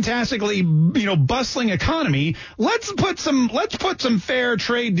our fantastically, bustling economy. Let's put some fair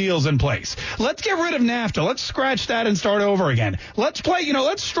trade deals in place. Let's get rid of NAFTA. Let's scratch that and start over again. Let's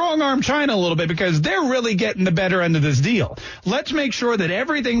strong arm China a little bit because they're really getting the better end of this deal. Let's make sure that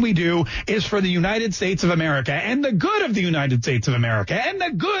everything we do is for the United States of America and the good of the United States of America and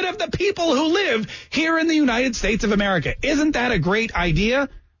the good of the people who live here in the United States of America. Isn't that a great idea?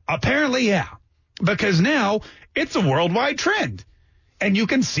 Apparently, yeah, because now it's a worldwide trend. And you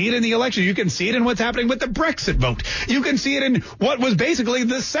can see it in the election. You can see it in what's happening with the Brexit vote. You can see it in what was basically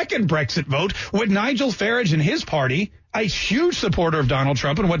the second Brexit vote with Nigel Farage and his party, a huge supporter of Donald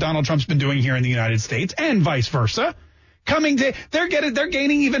Trump and what Donald Trump's been doing here in the United States and vice versa. They're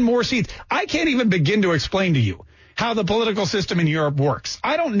gaining even more seats. I can't even begin to explain to you how the political system in Europe works.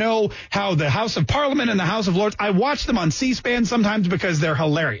 I don't know how the House of Parliament and the House of Lords, I watch them on C-SPAN sometimes because they're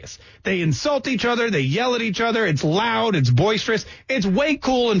hilarious. They insult each other. They yell at each other. It's loud. It's boisterous. It's way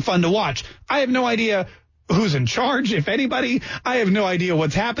cool and fun to watch. I have no idea who's in charge, if anybody. I have no idea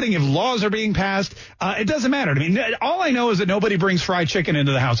what's happening, if laws are being passed. It doesn't matter to me. All I know is that nobody brings fried chicken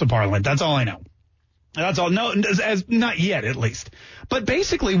into the House of Parliament. That's all I know. That's all. No, not yet, at least. But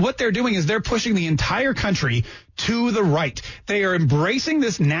basically what they're doing is they're pushing the entire country to the right. They are embracing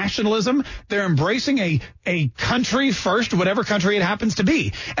this nationalism. They're embracing a country first, whatever country it happens to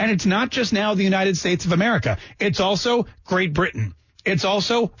be. And it's not just now the United States of America. It's also Great Britain. It's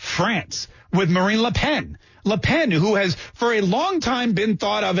also France with Marine Le Pen. Le Pen, who has for a long time been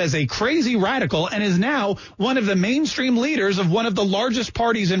thought of as a crazy radical and is now one of the mainstream leaders of one of the largest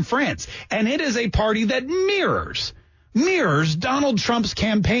parties in France. And it is a party that mirrors Donald Trump's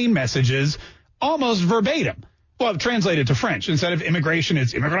campaign messages almost verbatim. Well, translated to French. Instead of immigration,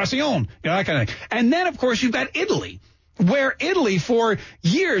 it's immigration, that kind of thing. And then, of course, you've got Italy, where Italy for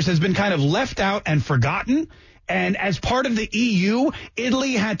years has been kind of left out and forgotten. And as part of the EU,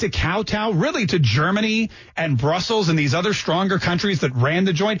 Italy had to kowtow really to Germany and Brussels and these other stronger countries that ran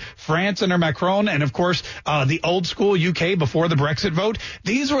the joint, France under Macron, and, of course, the old school UK before the Brexit vote.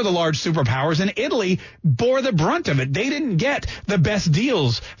 These were the large superpowers, and Italy bore the brunt of it. They didn't get the best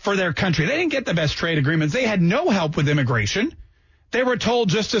deals for their country. They didn't get the best trade agreements. They had no help with immigration. They were told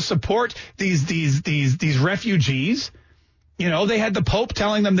just to support these refugees. They had the Pope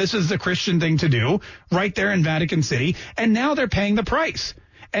telling them this is the Christian thing to do right there in Vatican City. And now they're paying the price.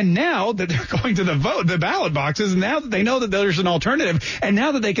 And now that they're going to the ballot boxes, and now that they know that there's an alternative, and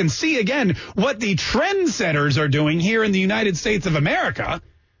now that they can see again what the trendsetters are doing here in the United States of America,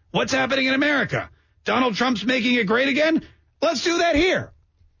 what's happening in America? Donald Trump's making it great again? Let's do that here.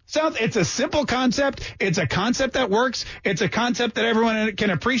 So it's a simple concept. It's a concept that works. It's a concept that everyone can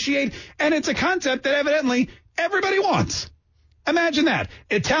appreciate. And it's a concept that evidently everybody wants. Imagine that.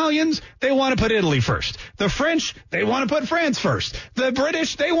 Italians, they want to put Italy first. The French, they want to put France first. The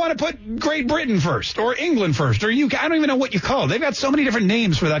British, they want to put Great Britain first or England first or UK. I don't even know what you call it. They've got so many different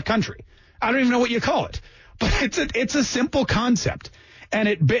names for that country. I don't even know what you call it. But it's a simple concept. And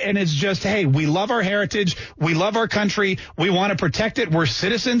it's just, hey, we love our heritage. We love our country. We want to protect it. We're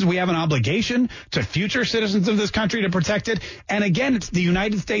citizens. We have an obligation to future citizens of this country to protect it. And again, it's the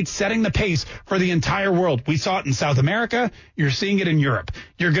United States setting the pace for the entire world. We saw it in South America. You're seeing it in Europe.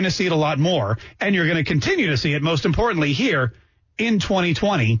 You're going to see it a lot more. And you're going to continue to see it, most importantly, here in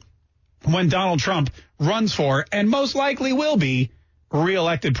 2020 when Donald Trump runs for and most likely will be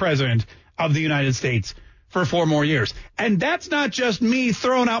reelected president of the United States for 4 more years. And that's not just me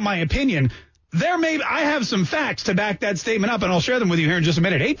throwing out my opinion. I have some facts to back that statement up, and I'll share them with you here in just a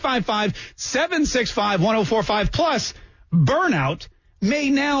minute. 855-765-1045. Plus, burnout may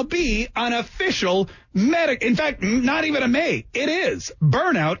now be an official in fact, not even a may. It is.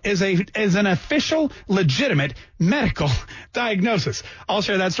 Burnout is an official, legitimate medical diagnosis. I'll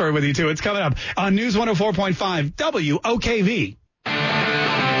share that story with you, too. It's coming up on News 104.5 WOKV.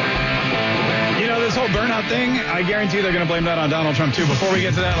 This whole burnout thing, I guarantee they're going to blame that on Donald Trump, too. Before we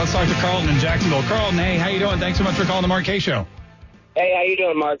get to that, let's talk to Carlton in Jacksonville. Carlton, hey, how you doing? Thanks so much for calling the Mark K Show. Hey, how you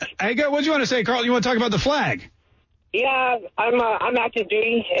doing, Mark? Hey, good. What do you want to say, Carlton? You want to talk about the flag? Yeah, I'm active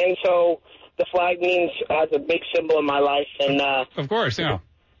duty, and so the flag has a big symbol in my life. And of course, yeah.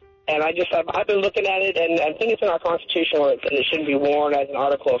 And I've been looking at it, and I think it's in our Constitution where it shouldn't be worn as an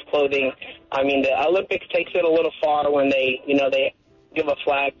article of clothing. I mean, the Olympics takes it a little far when they give a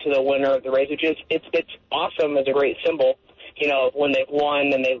flag to the winner of the race, which is it's awesome as a great symbol. when they've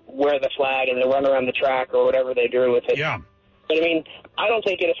won and they wear the flag and they run around the track or whatever they do with it. Yeah. But, I mean, I don't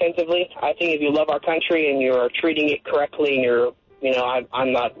take it offensively. I think if you love our country and you're treating it correctly and you're,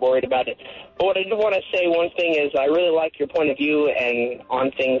 I'm not worried about it. But what I do want to say, one thing is I really like your point of view and on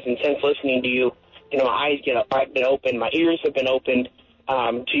things. And since listening to you, I've been open, my ears have been opened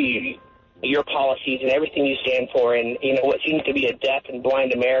to your policies and everything you stand for. And, what seems to be a deaf and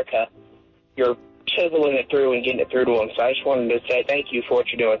blind America, you're chiseling it through and getting it through to them. So I just wanted to say thank you for what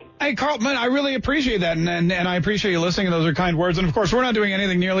you're doing. Hey, Carlton, I really appreciate that, and I appreciate you listening, and those are kind words. And, of course, we're not doing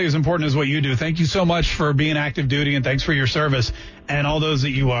anything nearly as important as what you do. Thank you so much for being active duty, and thanks for your service and all those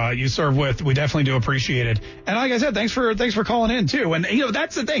that you serve with. We definitely do appreciate it. And like I said, thanks for calling in, too. And,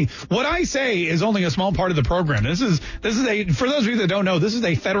 that's the thing. What I say is only a small part of the program. This is for those of you that don't know, this is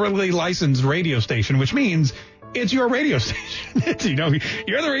a federally licensed radio station, which means it's your radio station.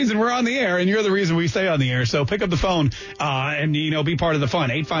 You're the reason we're on the air, and you're the reason we stay on the air. So pick up the phone and be part of the fun.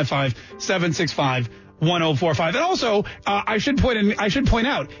 855-765-1045. And also, I should point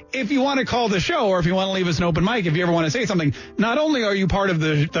out, if you want to call the show or if you want to leave us an open mic, if you ever want to say something, not only are you part of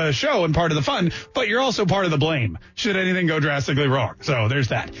the show and part of the fun, but you're also part of the blame should anything go drastically wrong. So there's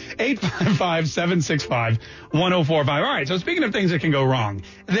that. 855-765-1045. All right. So speaking of things that can go wrong,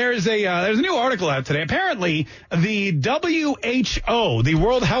 there's a new article out today. Apparently, the WHO, the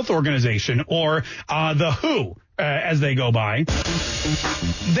World Health Organization, or the WHO, as they go by,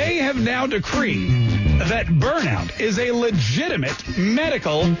 they have now decreed that burnout is a legitimate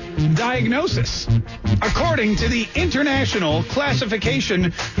medical diagnosis, according to the International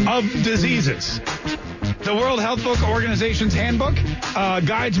Classification of Diseases. The World Health Organization's handbook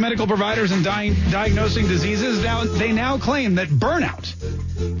guides medical providers in diagnosing diseases. They now claim that burnout,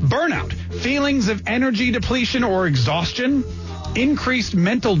 feelings of energy depletion or exhaustion, increased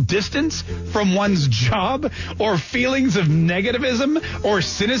mental distance from one's job, or feelings of negativism or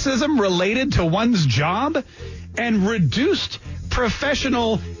cynicism related to one's job, and reduced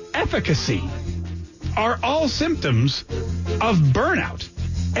professional efficacy are all symptoms of burnout,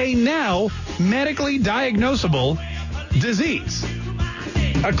 a now medically diagnosable disease.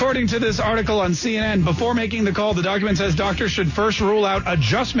 According to this article on CNN, before making the call, the document says doctors should first rule out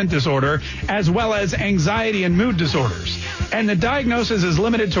adjustment disorder as well as anxiety and mood disorders. And the diagnosis is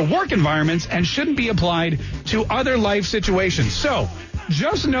limited to work environments and shouldn't be applied to other life situations. So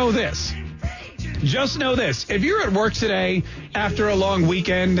just know this. If you're at work today after a long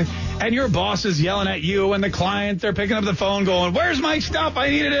weekend and your boss is yelling at you and the client, they're picking up the phone going, "Where's my stuff? I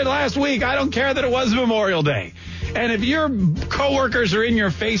needed it last week. I don't care that it was Memorial Day." And if your coworkers are in your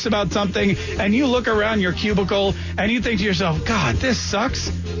face about something and you look around your cubicle and you think to yourself, "God, this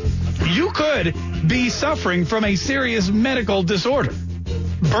sucks," you could be suffering from a serious medical disorder.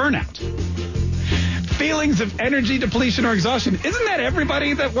 Burnout. Feelings of energy depletion or exhaustion. Isn't that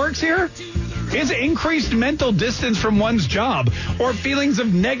everybody that works here? Is increased mental distance from one's job, or feelings of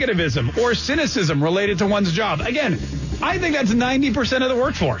negativism or cynicism related to one's job. Again, I think that's 90% of the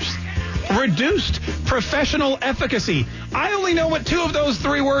workforce. Reduced professional efficacy. I only know what two of those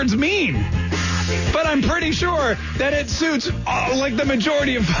three words mean, but I'm pretty sure that it suits the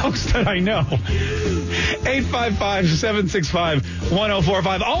majority of folks that I know.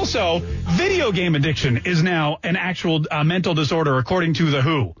 855-765-1045. Also, video game addiction is now an actual mental disorder, according to the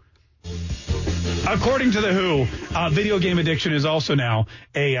WHO. According to the WHO, video game addiction is also now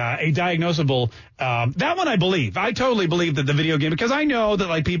a diagnosable. That one I believe. I totally believe that the video game, because I know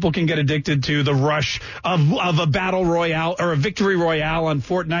that people can get addicted to the rush of a battle royale or a victory royale on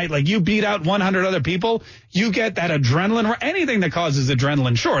Fortnite. Like, you beat out 100 other people, you get that adrenaline, or anything that causes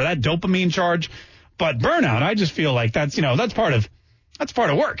adrenaline. Sure, that dopamine charge, but burnout, I just feel like that's part of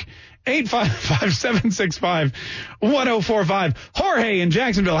work. 855-765-1045. Jorge in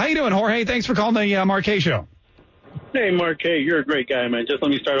Jacksonville. How you doing, Jorge? Thanks for calling the Marquet Show. Hey, Marquet, you're a great guy, man. Just let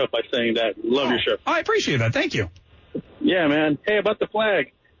me start off by saying that. Love your show. I appreciate that. Thank you. Yeah, man. Hey, about the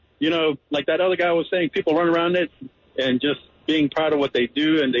flag. Like that other guy was saying, people run around it and just being proud of what they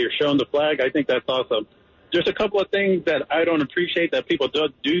do, and they're showing the flag. I think that's awesome. There's a couple of things that I don't appreciate that people do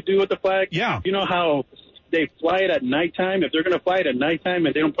with the flag. Yeah. You know how they fly it at nighttime? If they're going to fly it at nighttime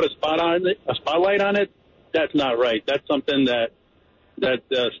and they don't put a spotlight on it, that's not right. That's something that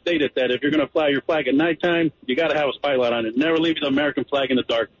stated that if you're going to fly your flag at nighttime, you got to have a spotlight on it. Never leave the American flag in the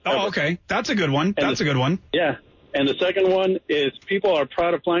dark. Oh, ever. okay. That's a good one. Yeah. And the second one is people are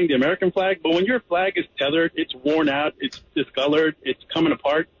proud of flying the American flag, but when your flag is tethered, it's worn out, it's discolored, it's coming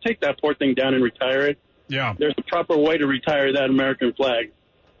apart, take that poor thing down and retire it. Yeah. There's a proper way to retire that American flag.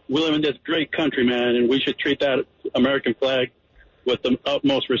 We live in this great country, man, and we should treat that American flag with the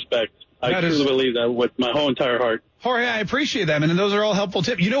utmost respect. I truly believe that with my whole entire heart. Jorge, I appreciate that, and those are all helpful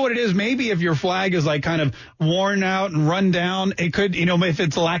tips. You know what it is? Maybe if your flag is like kind of worn out and run down, it could, if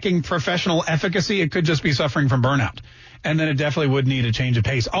it's lacking professional efficacy, it could just be suffering from burnout. And then it definitely would need a change of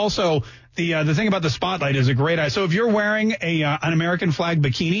pace. Also, the thing about the spotlight is a great idea. So if you're wearing an American flag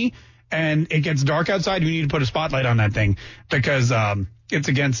bikini and it gets dark outside, you need to put a spotlight on that thing because it's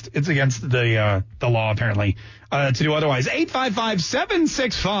against the law apparently to do otherwise.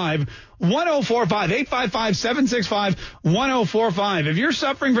 855-765-1045. 855-765-1045. If you're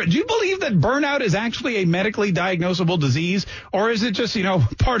suffering do you believe that burnout is actually a medically diagnosable disease, or is it just,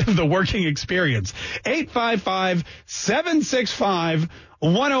 part of the working experience?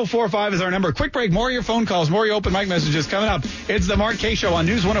 855-765-1045 is our number. Quick break. More of your phone calls, more of your open mic messages coming up. It's the Mark K Show on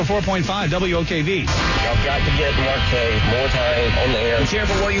News 104.5 WOKV. I've got to get Mark K more time on the air. Be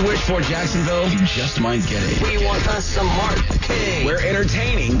careful what you wish for, Jacksonville. You just might get it. We want us some Mark K. Where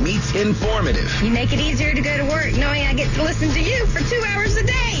entertaining meets informative. You make it easier to go to work knowing I get to listen to you for 2 hours a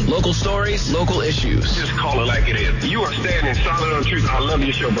day. Local stories, local issues. Just call it like it is. You are standing solid on truth. I love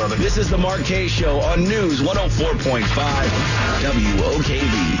your show, brother. This is the Mark K Show on News 104.5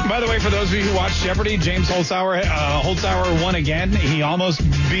 WOKV. By the way, for those of you who watch Jeopardy, James Holzhauer won again. He almost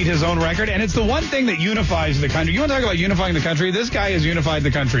beat his own record, and it's the one thing that unifies the country. You want to talk about unifying the country? This guy has unified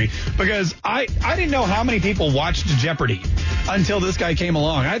the country, because I didn't know how many people watched Jeopardy until this guy came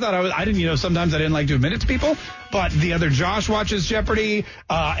along. I thought I didn't, sometimes I didn't like to admit it to people, but the other Josh watches Jeopardy.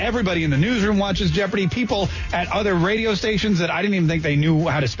 Everybody in the newsroom watches Jeopardy. People at other radio stations that I didn't even think they knew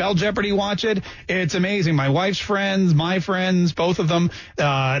how to spell Jeopardy watch it. It's amazing. My wife's friends, my friends, both of them,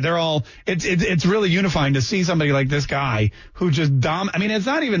 they're all, it's really unifying to see somebody like this guy who just it's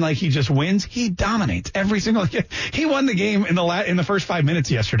not even like he just wins. He dominates every single, he won the game in the first 5 minutes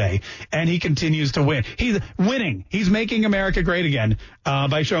yesterday, and he continues to win. He's winning. He's making America great again,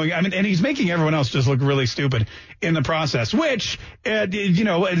 by showing, and he's making everyone else just look really stupid in the process, which,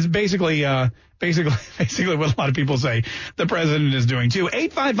 is basically what a lot of people say the president is doing too.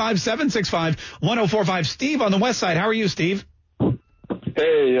 855-765-1045. Steve on the west side. How are you, Steve?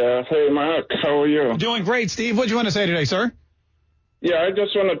 Hey, Mark. How are you? Doing great, Steve. What do you want to say today, sir? Yeah, I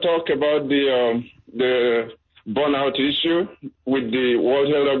just want to talk about the burnout issue with the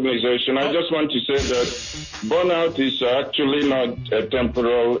World Health Organization. I just want to say that burnout is actually not a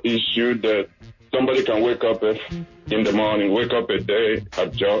temporal issue that somebody can wake up in the morning, wake up a day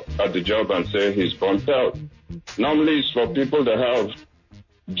at the job and say he's burnt out. Normally it's for people that have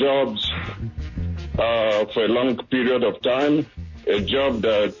jobs for a long period of time, a job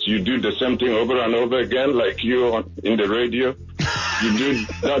that you do the same thing over and over again, like you in the radio. You do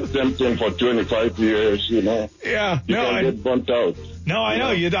that same thing for 25 years, Yeah. You can get burnt out. No, I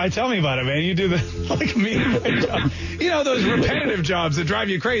know. Tell me about it, man. You do like me. Those repetitive jobs that drive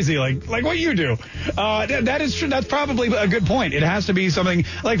you crazy, like what you do. That is true. That's probably a good point. It has to be something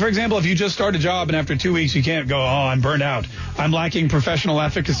like, for example, if you just start a job and after 2 weeks you can't go, I'm burned out. I'm lacking professional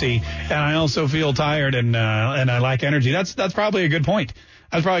efficacy, and I also feel tired and I lack energy. That's probably a good point.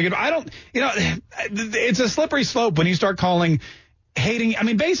 That's probably good. It's a slippery slope when you start calling hating.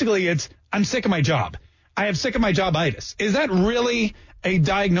 Basically I'm sick of my job. I have sick of my jobitis. Is that really a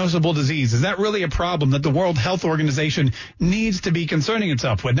diagnosable disease? Is that really a problem that the World Health Organization needs to be concerning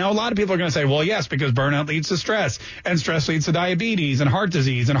itself with? Now, a lot of people are going to say, well, yes, because burnout leads to stress, and stress leads to diabetes and heart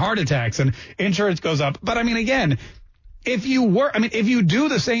disease and heart attacks, and insurance goes up. But again, if you do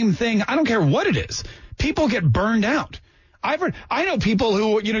the same thing, I don't care what it is, people get burned out. I know people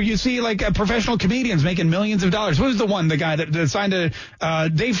who, you see like professional comedians making millions of dollars. Who was the guy that signed to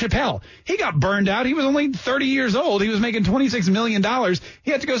Dave Chappelle? He got burned out. He was only 30 years old. He was making $26 million. He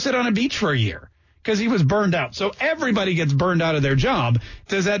had to go sit on a beach for a year because he was burned out. So everybody gets burned out of their job.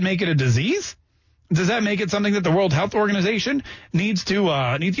 Does that make it a disease? Does that make it something that the World Health Organization needs to,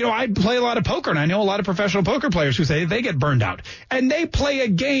 I play a lot of poker, and I know a lot of professional poker players who say they get burned out. And they play a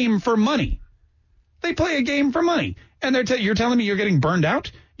game for money. They play a game for money. And you're telling me you're getting burned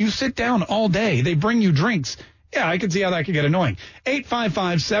out? You sit down all day. They bring you drinks. Yeah, I can see how that could get annoying.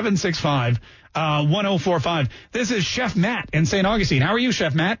 855-765-1045. This is Chef Matt in St. Augustine. How are you,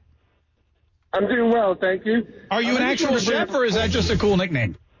 Chef Matt? I'm doing well, thank you. Are you an actual chef, or is that just a cool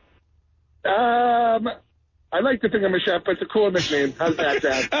nickname? I like to think I'm a chef, but it's a cool nickname. How's that,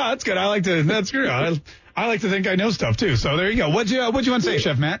 Dad? Oh, that's good. That's good. I like to think I know stuff, too. So there you go. What'd you want to say,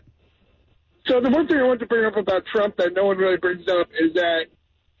 Chef Matt? So the one thing I want to bring up about Trump that no one really brings up is that,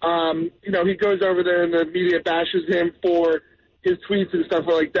 he goes over there and the media bashes him for his tweets and stuff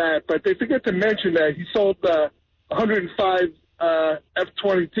like that. But they forget to mention that he sold 105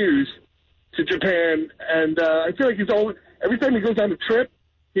 F-22s to Japan. And I feel like every time he goes on a trip,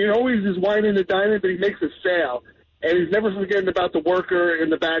 he always is whining and dining, but he makes a sale. and he's never forgetting about the worker in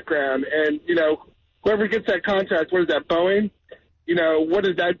the background. And, you know, whoever gets that contract, what is that, Boeing? You know, what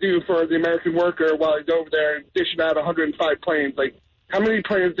does that do for the American worker while he's over there dishing out 105 planes? Like, how many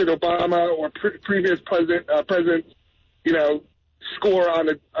planes did Obama or previous presidents, you know, score on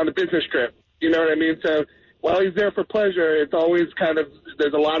a business trip? You know what I mean? So while he's there for pleasure, it's always kind of,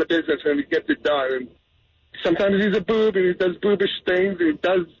 there's a lot of business and he gets it done. And sometimes he's a boob and he does boobish things and he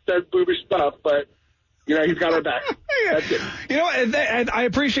does boobish stuff, but, you know, he's got our back. That's it. You know, and I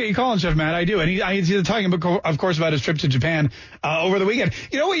appreciate you calling, Chef Matt. I do. And he's talking, of course, about his trip to Japan over the weekend.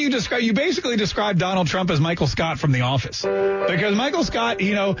 You know what you described? You basically described Donald Trump as Michael Scott from The Office. Because Michael Scott,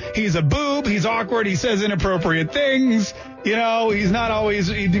 you know, he's a boob. He's awkward. He says inappropriate things. You know, he's not always,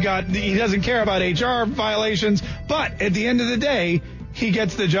 he doesn't care about HR violations. But at the end of the day, he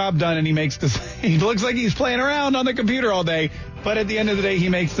gets the job done and he looks like he's playing around on the computer all day. But at the end of the day, he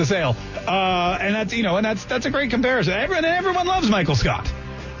makes the sale. And that's, you know, and that's a great comparison. Everyone loves Michael Scott.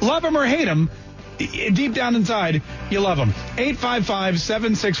 Love him or hate him, deep down inside, you love him.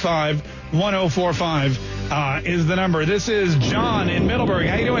 855-765-1045 is the number. This is John in Middleburg.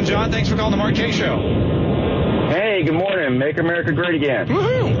 How you doing, John? Thanks for calling the Mark Kaye Show. Hey, good morning. Make America great again.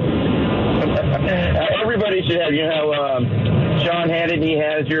 Woohoo! Everybody should have, you know, Sean Hannity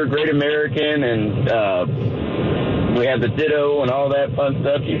has your Great American, and we have the Ditto and all that fun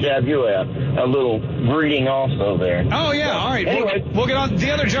stuff. You should have you a little greeting also there. Oh, yeah. All right. Anyway. We'll get on.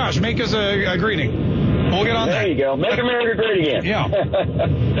 The other Josh, make us a greeting. We'll get on there. There you go. Make America great again. Yeah. So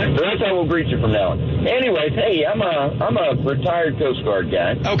that's how we'll greet you from now on. Anyways, hey, I'm a retired Coast Guard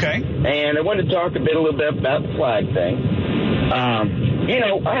guy. Okay. And I wanted to talk a little bit about the flag thing. You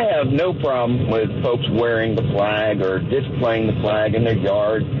know, I have no problem with folks wearing the flag or displaying the flag in their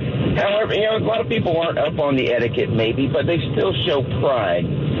yard. However, you know, a lot of people aren't up on the etiquette maybe, but they still show pride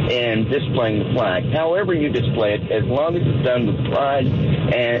in displaying the flag. However you display it, as long as it's done with pride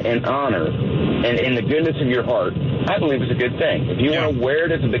and honor and in the goodness of your heart, I believe it's a good thing. If you want to wear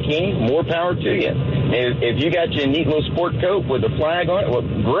it as a bikini, more power to you. If you got your neat little sport coat with a flag on it, well,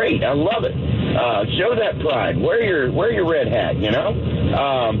 great. I love it. Show that pride. Wear your red hat, you know?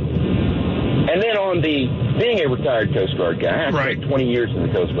 And then on the being a retired Coast Guard guy, I spent 20 years in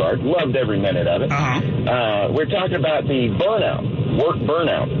the Coast Guard, loved every minute of it. We're talking about the work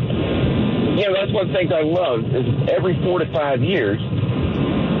burnout. You know, that's one of the things I love is every 4 to 5 years,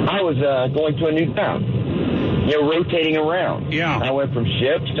 I was going to a new town. You know, rotating around. Yeah. I went from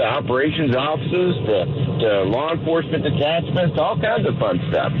ships to operations offices to law enforcement detachments, all kinds of fun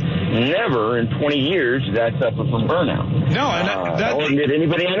stuff. Never in 20 years did I suffer from burnout. No, and or did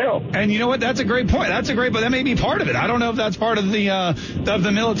anybody I know. And you know what? That's a great point. But that may be part of it. I don't know if that's part of the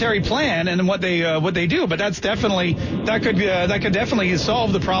military plan and what they do, but that could definitely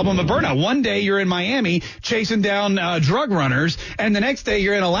solve the problem of burnout. One day you're in Miami chasing down drug runners, and the next day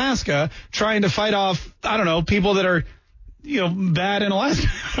you're in Alaska trying to fight off, I don't know, people that are, you know, bad in Alaska.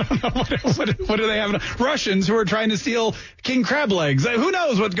 I don't know what do they have? Russians who are trying to steal king crab legs. Who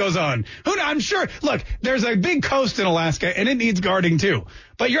knows what goes on? I'm sure. Look, there's a big coast in Alaska and it needs guarding too.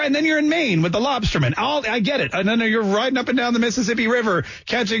 But then you're in Maine with the lobstermen. I get it. And then you're riding up and down the Mississippi River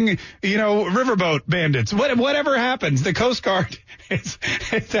catching, you know, riverboat bandits. Whatever happens, the Coast Guard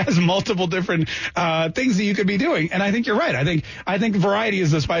it has multiple different things that you could be doing. And I think you're right. I think variety is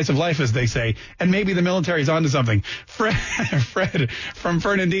the spice of life, as they say. And maybe the military's onto something. Fred from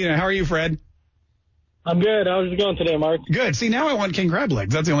Fernandina. How are you, Fred? I'm good. How's it going today, Mark? Good. See, now I want king crab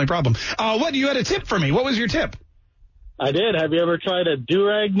legs. That's the only problem. You had a tip for me. What was your tip? I did. Have you ever tried a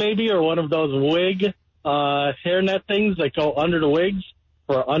do-rag maybe, or one of those wig hairnet things that go under the wigs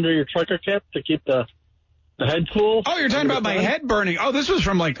or under your trucker cap to keep the head cool? Oh, you're talking about my head burning. Oh, this was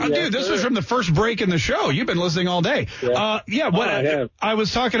from was from the first break in the show. You've been listening all day. Yeah. I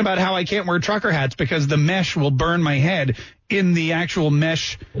was talking about how I can't wear trucker hats because the mesh will burn my head in the actual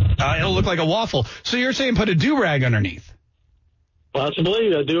mesh. It'll look like a waffle. So you're saying put a do-rag underneath?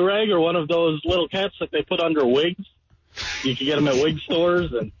 Possibly a do-rag or one of those little caps that they put under wigs. You can get them at wig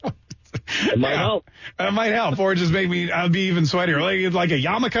stores, and it might help. It might help, or just make me, I'll be even sweatier. Like a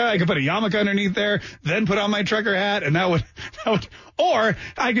yarmulke, I could put a yarmulke underneath there, then put on my trucker hat, and that would, or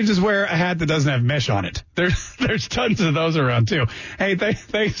I could just wear a hat that doesn't have mesh on it. There's tons of those around too. Hey,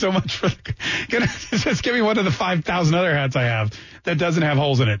 thanks so much for, just give me one of the 5,000 other hats I have that doesn't have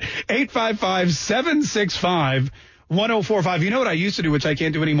holes in it. 855-765-1045. You know what I used to do, which I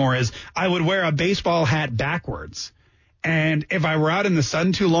can't do anymore, is I would wear a baseball hat backwards. And if I were out in the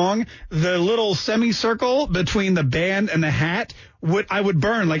sun too long, the little semicircle between the band and the hat I would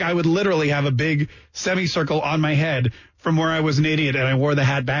burn. Like I would literally have a big semicircle on my head from where I was an idiot and I wore the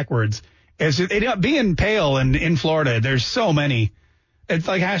hat backwards. Being pale in Florida, there's so many. It's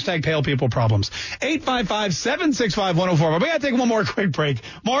like hashtag pale people problems. 855-765-1045. We got to take one more quick break.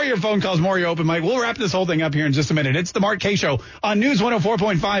 More of your phone calls, more of your open mic. We'll wrap this whole thing up here in just a minute. It's the Mark K Show on News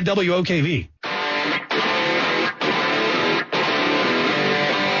 104.5 WOKV.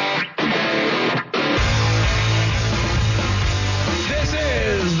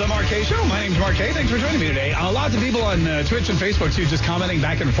 Show. My name's Mark K. Thanks for joining me today. Lots of people on Twitch and Facebook, too, just commenting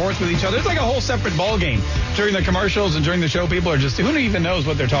back and forth with each other. It's like a whole separate ball game. During the commercials and during the show, people are just, who even knows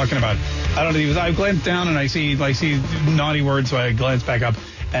what they're talking about? I don't know. I glance down and I see naughty words, so I glance back up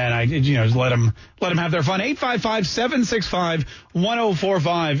and I, just let them have their fun.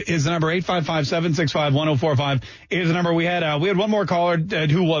 855-765-1045 is the number. 855-765-1045 is the number. We had one more caller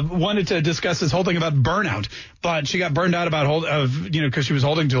who wanted to discuss this whole thing about burnout, but she got burned out because she was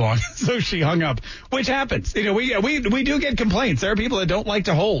holding too long, so she hung up, which happens. We do get complaints. There are people that don't like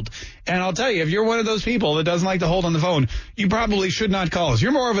to hold, and I'll tell you, if you're one of those people that doesn't like to hold on the phone, you probably should not call us.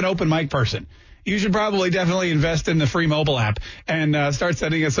 You're more of an open mic person. You should probably definitely invest in the free mobile app and start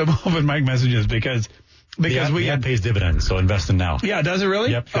sending us some open mic messages because the app pays dividends, so invest in now. Yeah, does it really?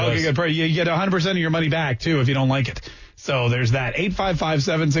 Yep. Okay, good. You get 100% of your money back, too, if you don't like it. So there's that.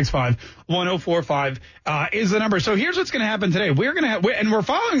 855-765-1045 is the number. So here's what's going to happen today. We're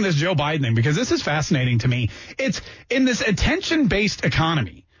following this Joe Biden thing because this is fascinating to me. It's in this attention-based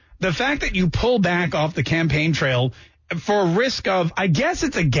economy. The fact that you pull back off the campaign trail for risk of, I guess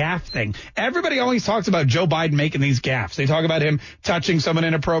it's a gaffe thing. Everybody always talks about Joe Biden making these gaffes. They talk about him touching someone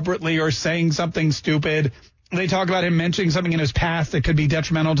inappropriately or saying something stupid. They talk about him mentioning something in his past that could be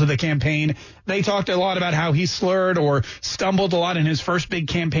detrimental to the campaign. They talked a lot about how he slurred or stumbled a lot in his first big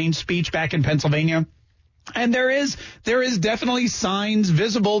campaign speech back in Pennsylvania. And there is definitely signs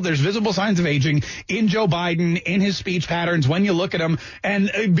visible. There's visible signs of aging in Joe Biden, in his speech patterns when you look at him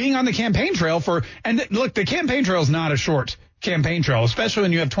and being on the campaign trail look, the campaign trail is not a short campaign trail, especially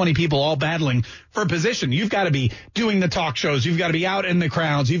when you have 20 people all battling for position. You've got to be doing the talk shows. You've got to be out in the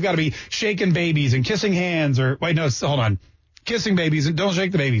crowds. You've got to be shaking babies and kissing hands hold on. Kissing babies and don't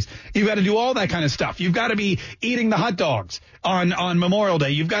shake the babies. You've got to do all that kind of stuff. You've got to be eating the hot dogs on Memorial Day.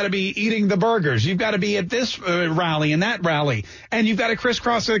 You've got to be eating the burgers. You've got to be at this rally and that rally. And you've got to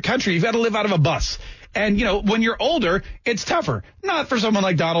crisscross the country. You've got to live out of a bus. And, when you're older, it's tougher. Not for someone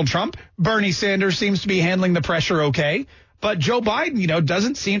like Donald Trump. Bernie Sanders seems to be handling the pressure okay. But Joe Biden,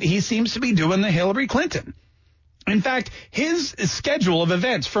 he seems to be doing the Hillary Clinton. In fact, his schedule of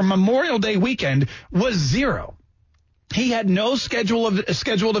events for Memorial Day weekend was zero. He had no scheduled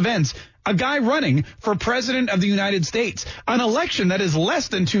events. A guy running for president of the United States, an election that is less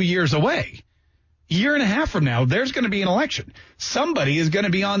than 2 years away. Year and a half from now, there's going to be an election. Somebody is going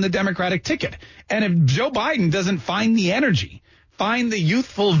to be on the Democratic ticket. And if Joe Biden doesn't find the energy, find the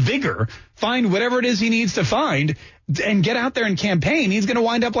youthful vigor, find whatever it is he needs to find, and get out there and campaign, he's going to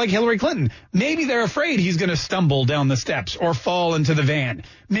wind up like Hillary Clinton. Maybe they're afraid he's going to stumble down the steps or fall into the van.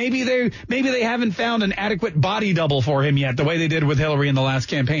 Maybe they haven't found an adequate body double for him yet, the way they did with Hillary in the last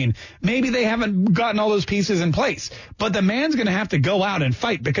campaign. Maybe they haven't gotten all those pieces in place. But the man's going to have to go out and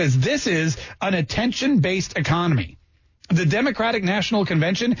fight because this is an attention-based economy. The Democratic National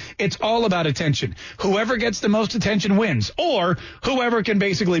Convention, it's all about attention. Whoever gets the most attention wins, or whoever can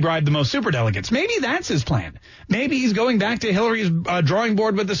basically bribe the most superdelegates. Maybe that's his plan. Maybe he's going back to Hillary's drawing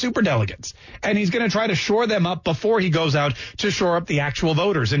board with the superdelegates, and he's going to try to shore them up before he goes out to shore up the actual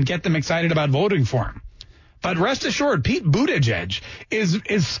voters and get them excited about voting for him. But rest assured, Pete Buttigieg is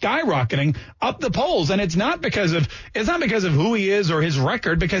skyrocketing up the polls, and it's not because of who he is or his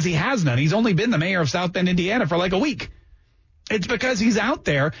record, because he has none. He's only been the mayor of South Bend, Indiana for like a week. It's because he's out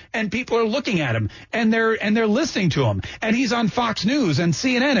there and people are looking at him and they're listening to him, and he's on Fox News and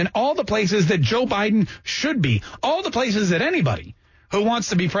CNN and all the places that Joe Biden should be, all the places that anybody who wants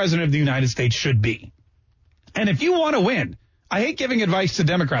to be president of the United States should be. And if you want to win, I hate giving advice to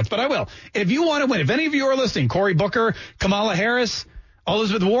Democrats, but I will. If you want to win, if any of you are listening, Cory Booker, Kamala Harris,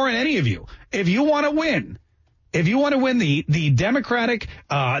 Elizabeth Warren, any of you, if you want to win the Democratic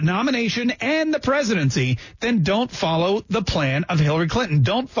nomination and the presidency, then don't follow the plan of Hillary Clinton.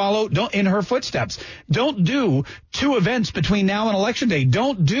 Don't in her footsteps. Don't do 2 events between now and Election Day.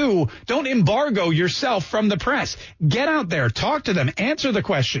 Don't embargo yourself from the press. Get out there, talk to them, answer the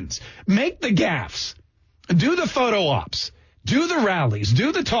questions, make the gaffes, do the photo ops, do the rallies,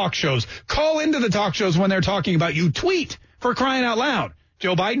 do the talk shows, call into the talk shows when they're talking about you, tweet, for crying out loud.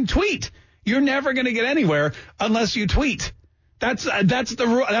 Joe Biden, tweet. You're never going to get anywhere unless you tweet. That's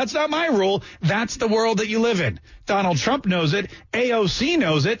not my rule. That's the world that you live in. Donald Trump knows it. AOC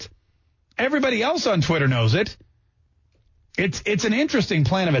knows it. Everybody else on Twitter knows it. It's an interesting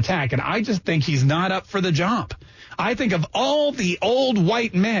plan of attack, and I just think he's not up for the job. I think of all the old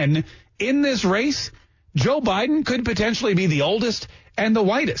white men in this race, Joe Biden could potentially be the oldest and the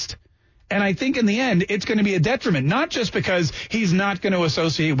whitest. And I think in the end, it's going to be a detriment, not just because he's not going to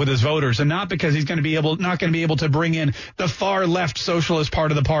associate with his voters and not because he's not going to be able to bring in the far left socialist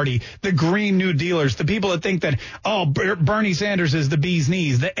part of the party, the Green New Dealers, the people that think that, Bernie Sanders is the bee's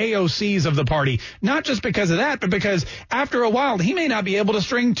knees, the AOCs of the party. Not just because of that, but because after a while, he may not be able to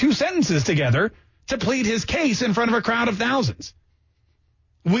string two sentences together to plead his case in front of a crowd of thousands.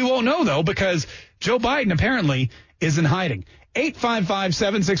 We won't know, though, because Joe Biden apparently is in hiding.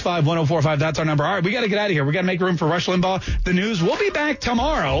 855-765-1045. That's our number. All right, we got to get out of here. We got to make room for Rush Limbaugh. The news. We'll be back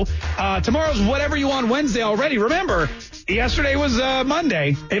tomorrow. Tomorrow's Whatever You Want Wednesday already. Remember, yesterday was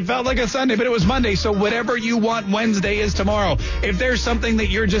Monday. It felt like a Sunday, but it was Monday. So Whatever You Want Wednesday is tomorrow. If there's something that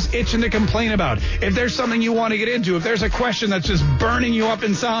you're just itching to complain about, if there's something you want to get into, if there's a question that's just burning you up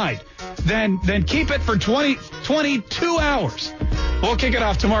inside, then keep it for 22 hours. We'll kick it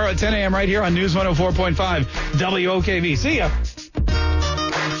off tomorrow at 10 a.m. right here on News 104.5 WOKV. See ya.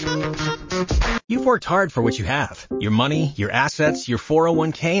 You've worked hard for what you have. Your money, your assets, your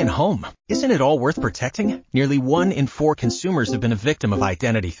 401k, and home. Isn't it all worth protecting? Nearly 1 in 4 consumers have been a victim of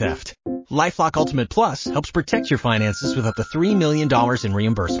identity theft. LifeLock Ultimate Plus helps protect your finances with up to $3 million in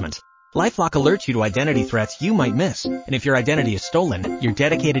reimbursement. LifeLock alerts you to identity threats you might miss. And if your identity is stolen, your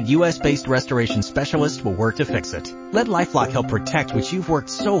dedicated U.S.-based restoration specialist will work to fix it. Let LifeLock help protect what you've worked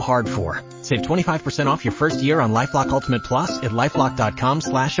so hard for. Save 25% off your first year on LifeLock Ultimate Plus at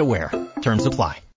LifeLock.com/aware. Terms apply.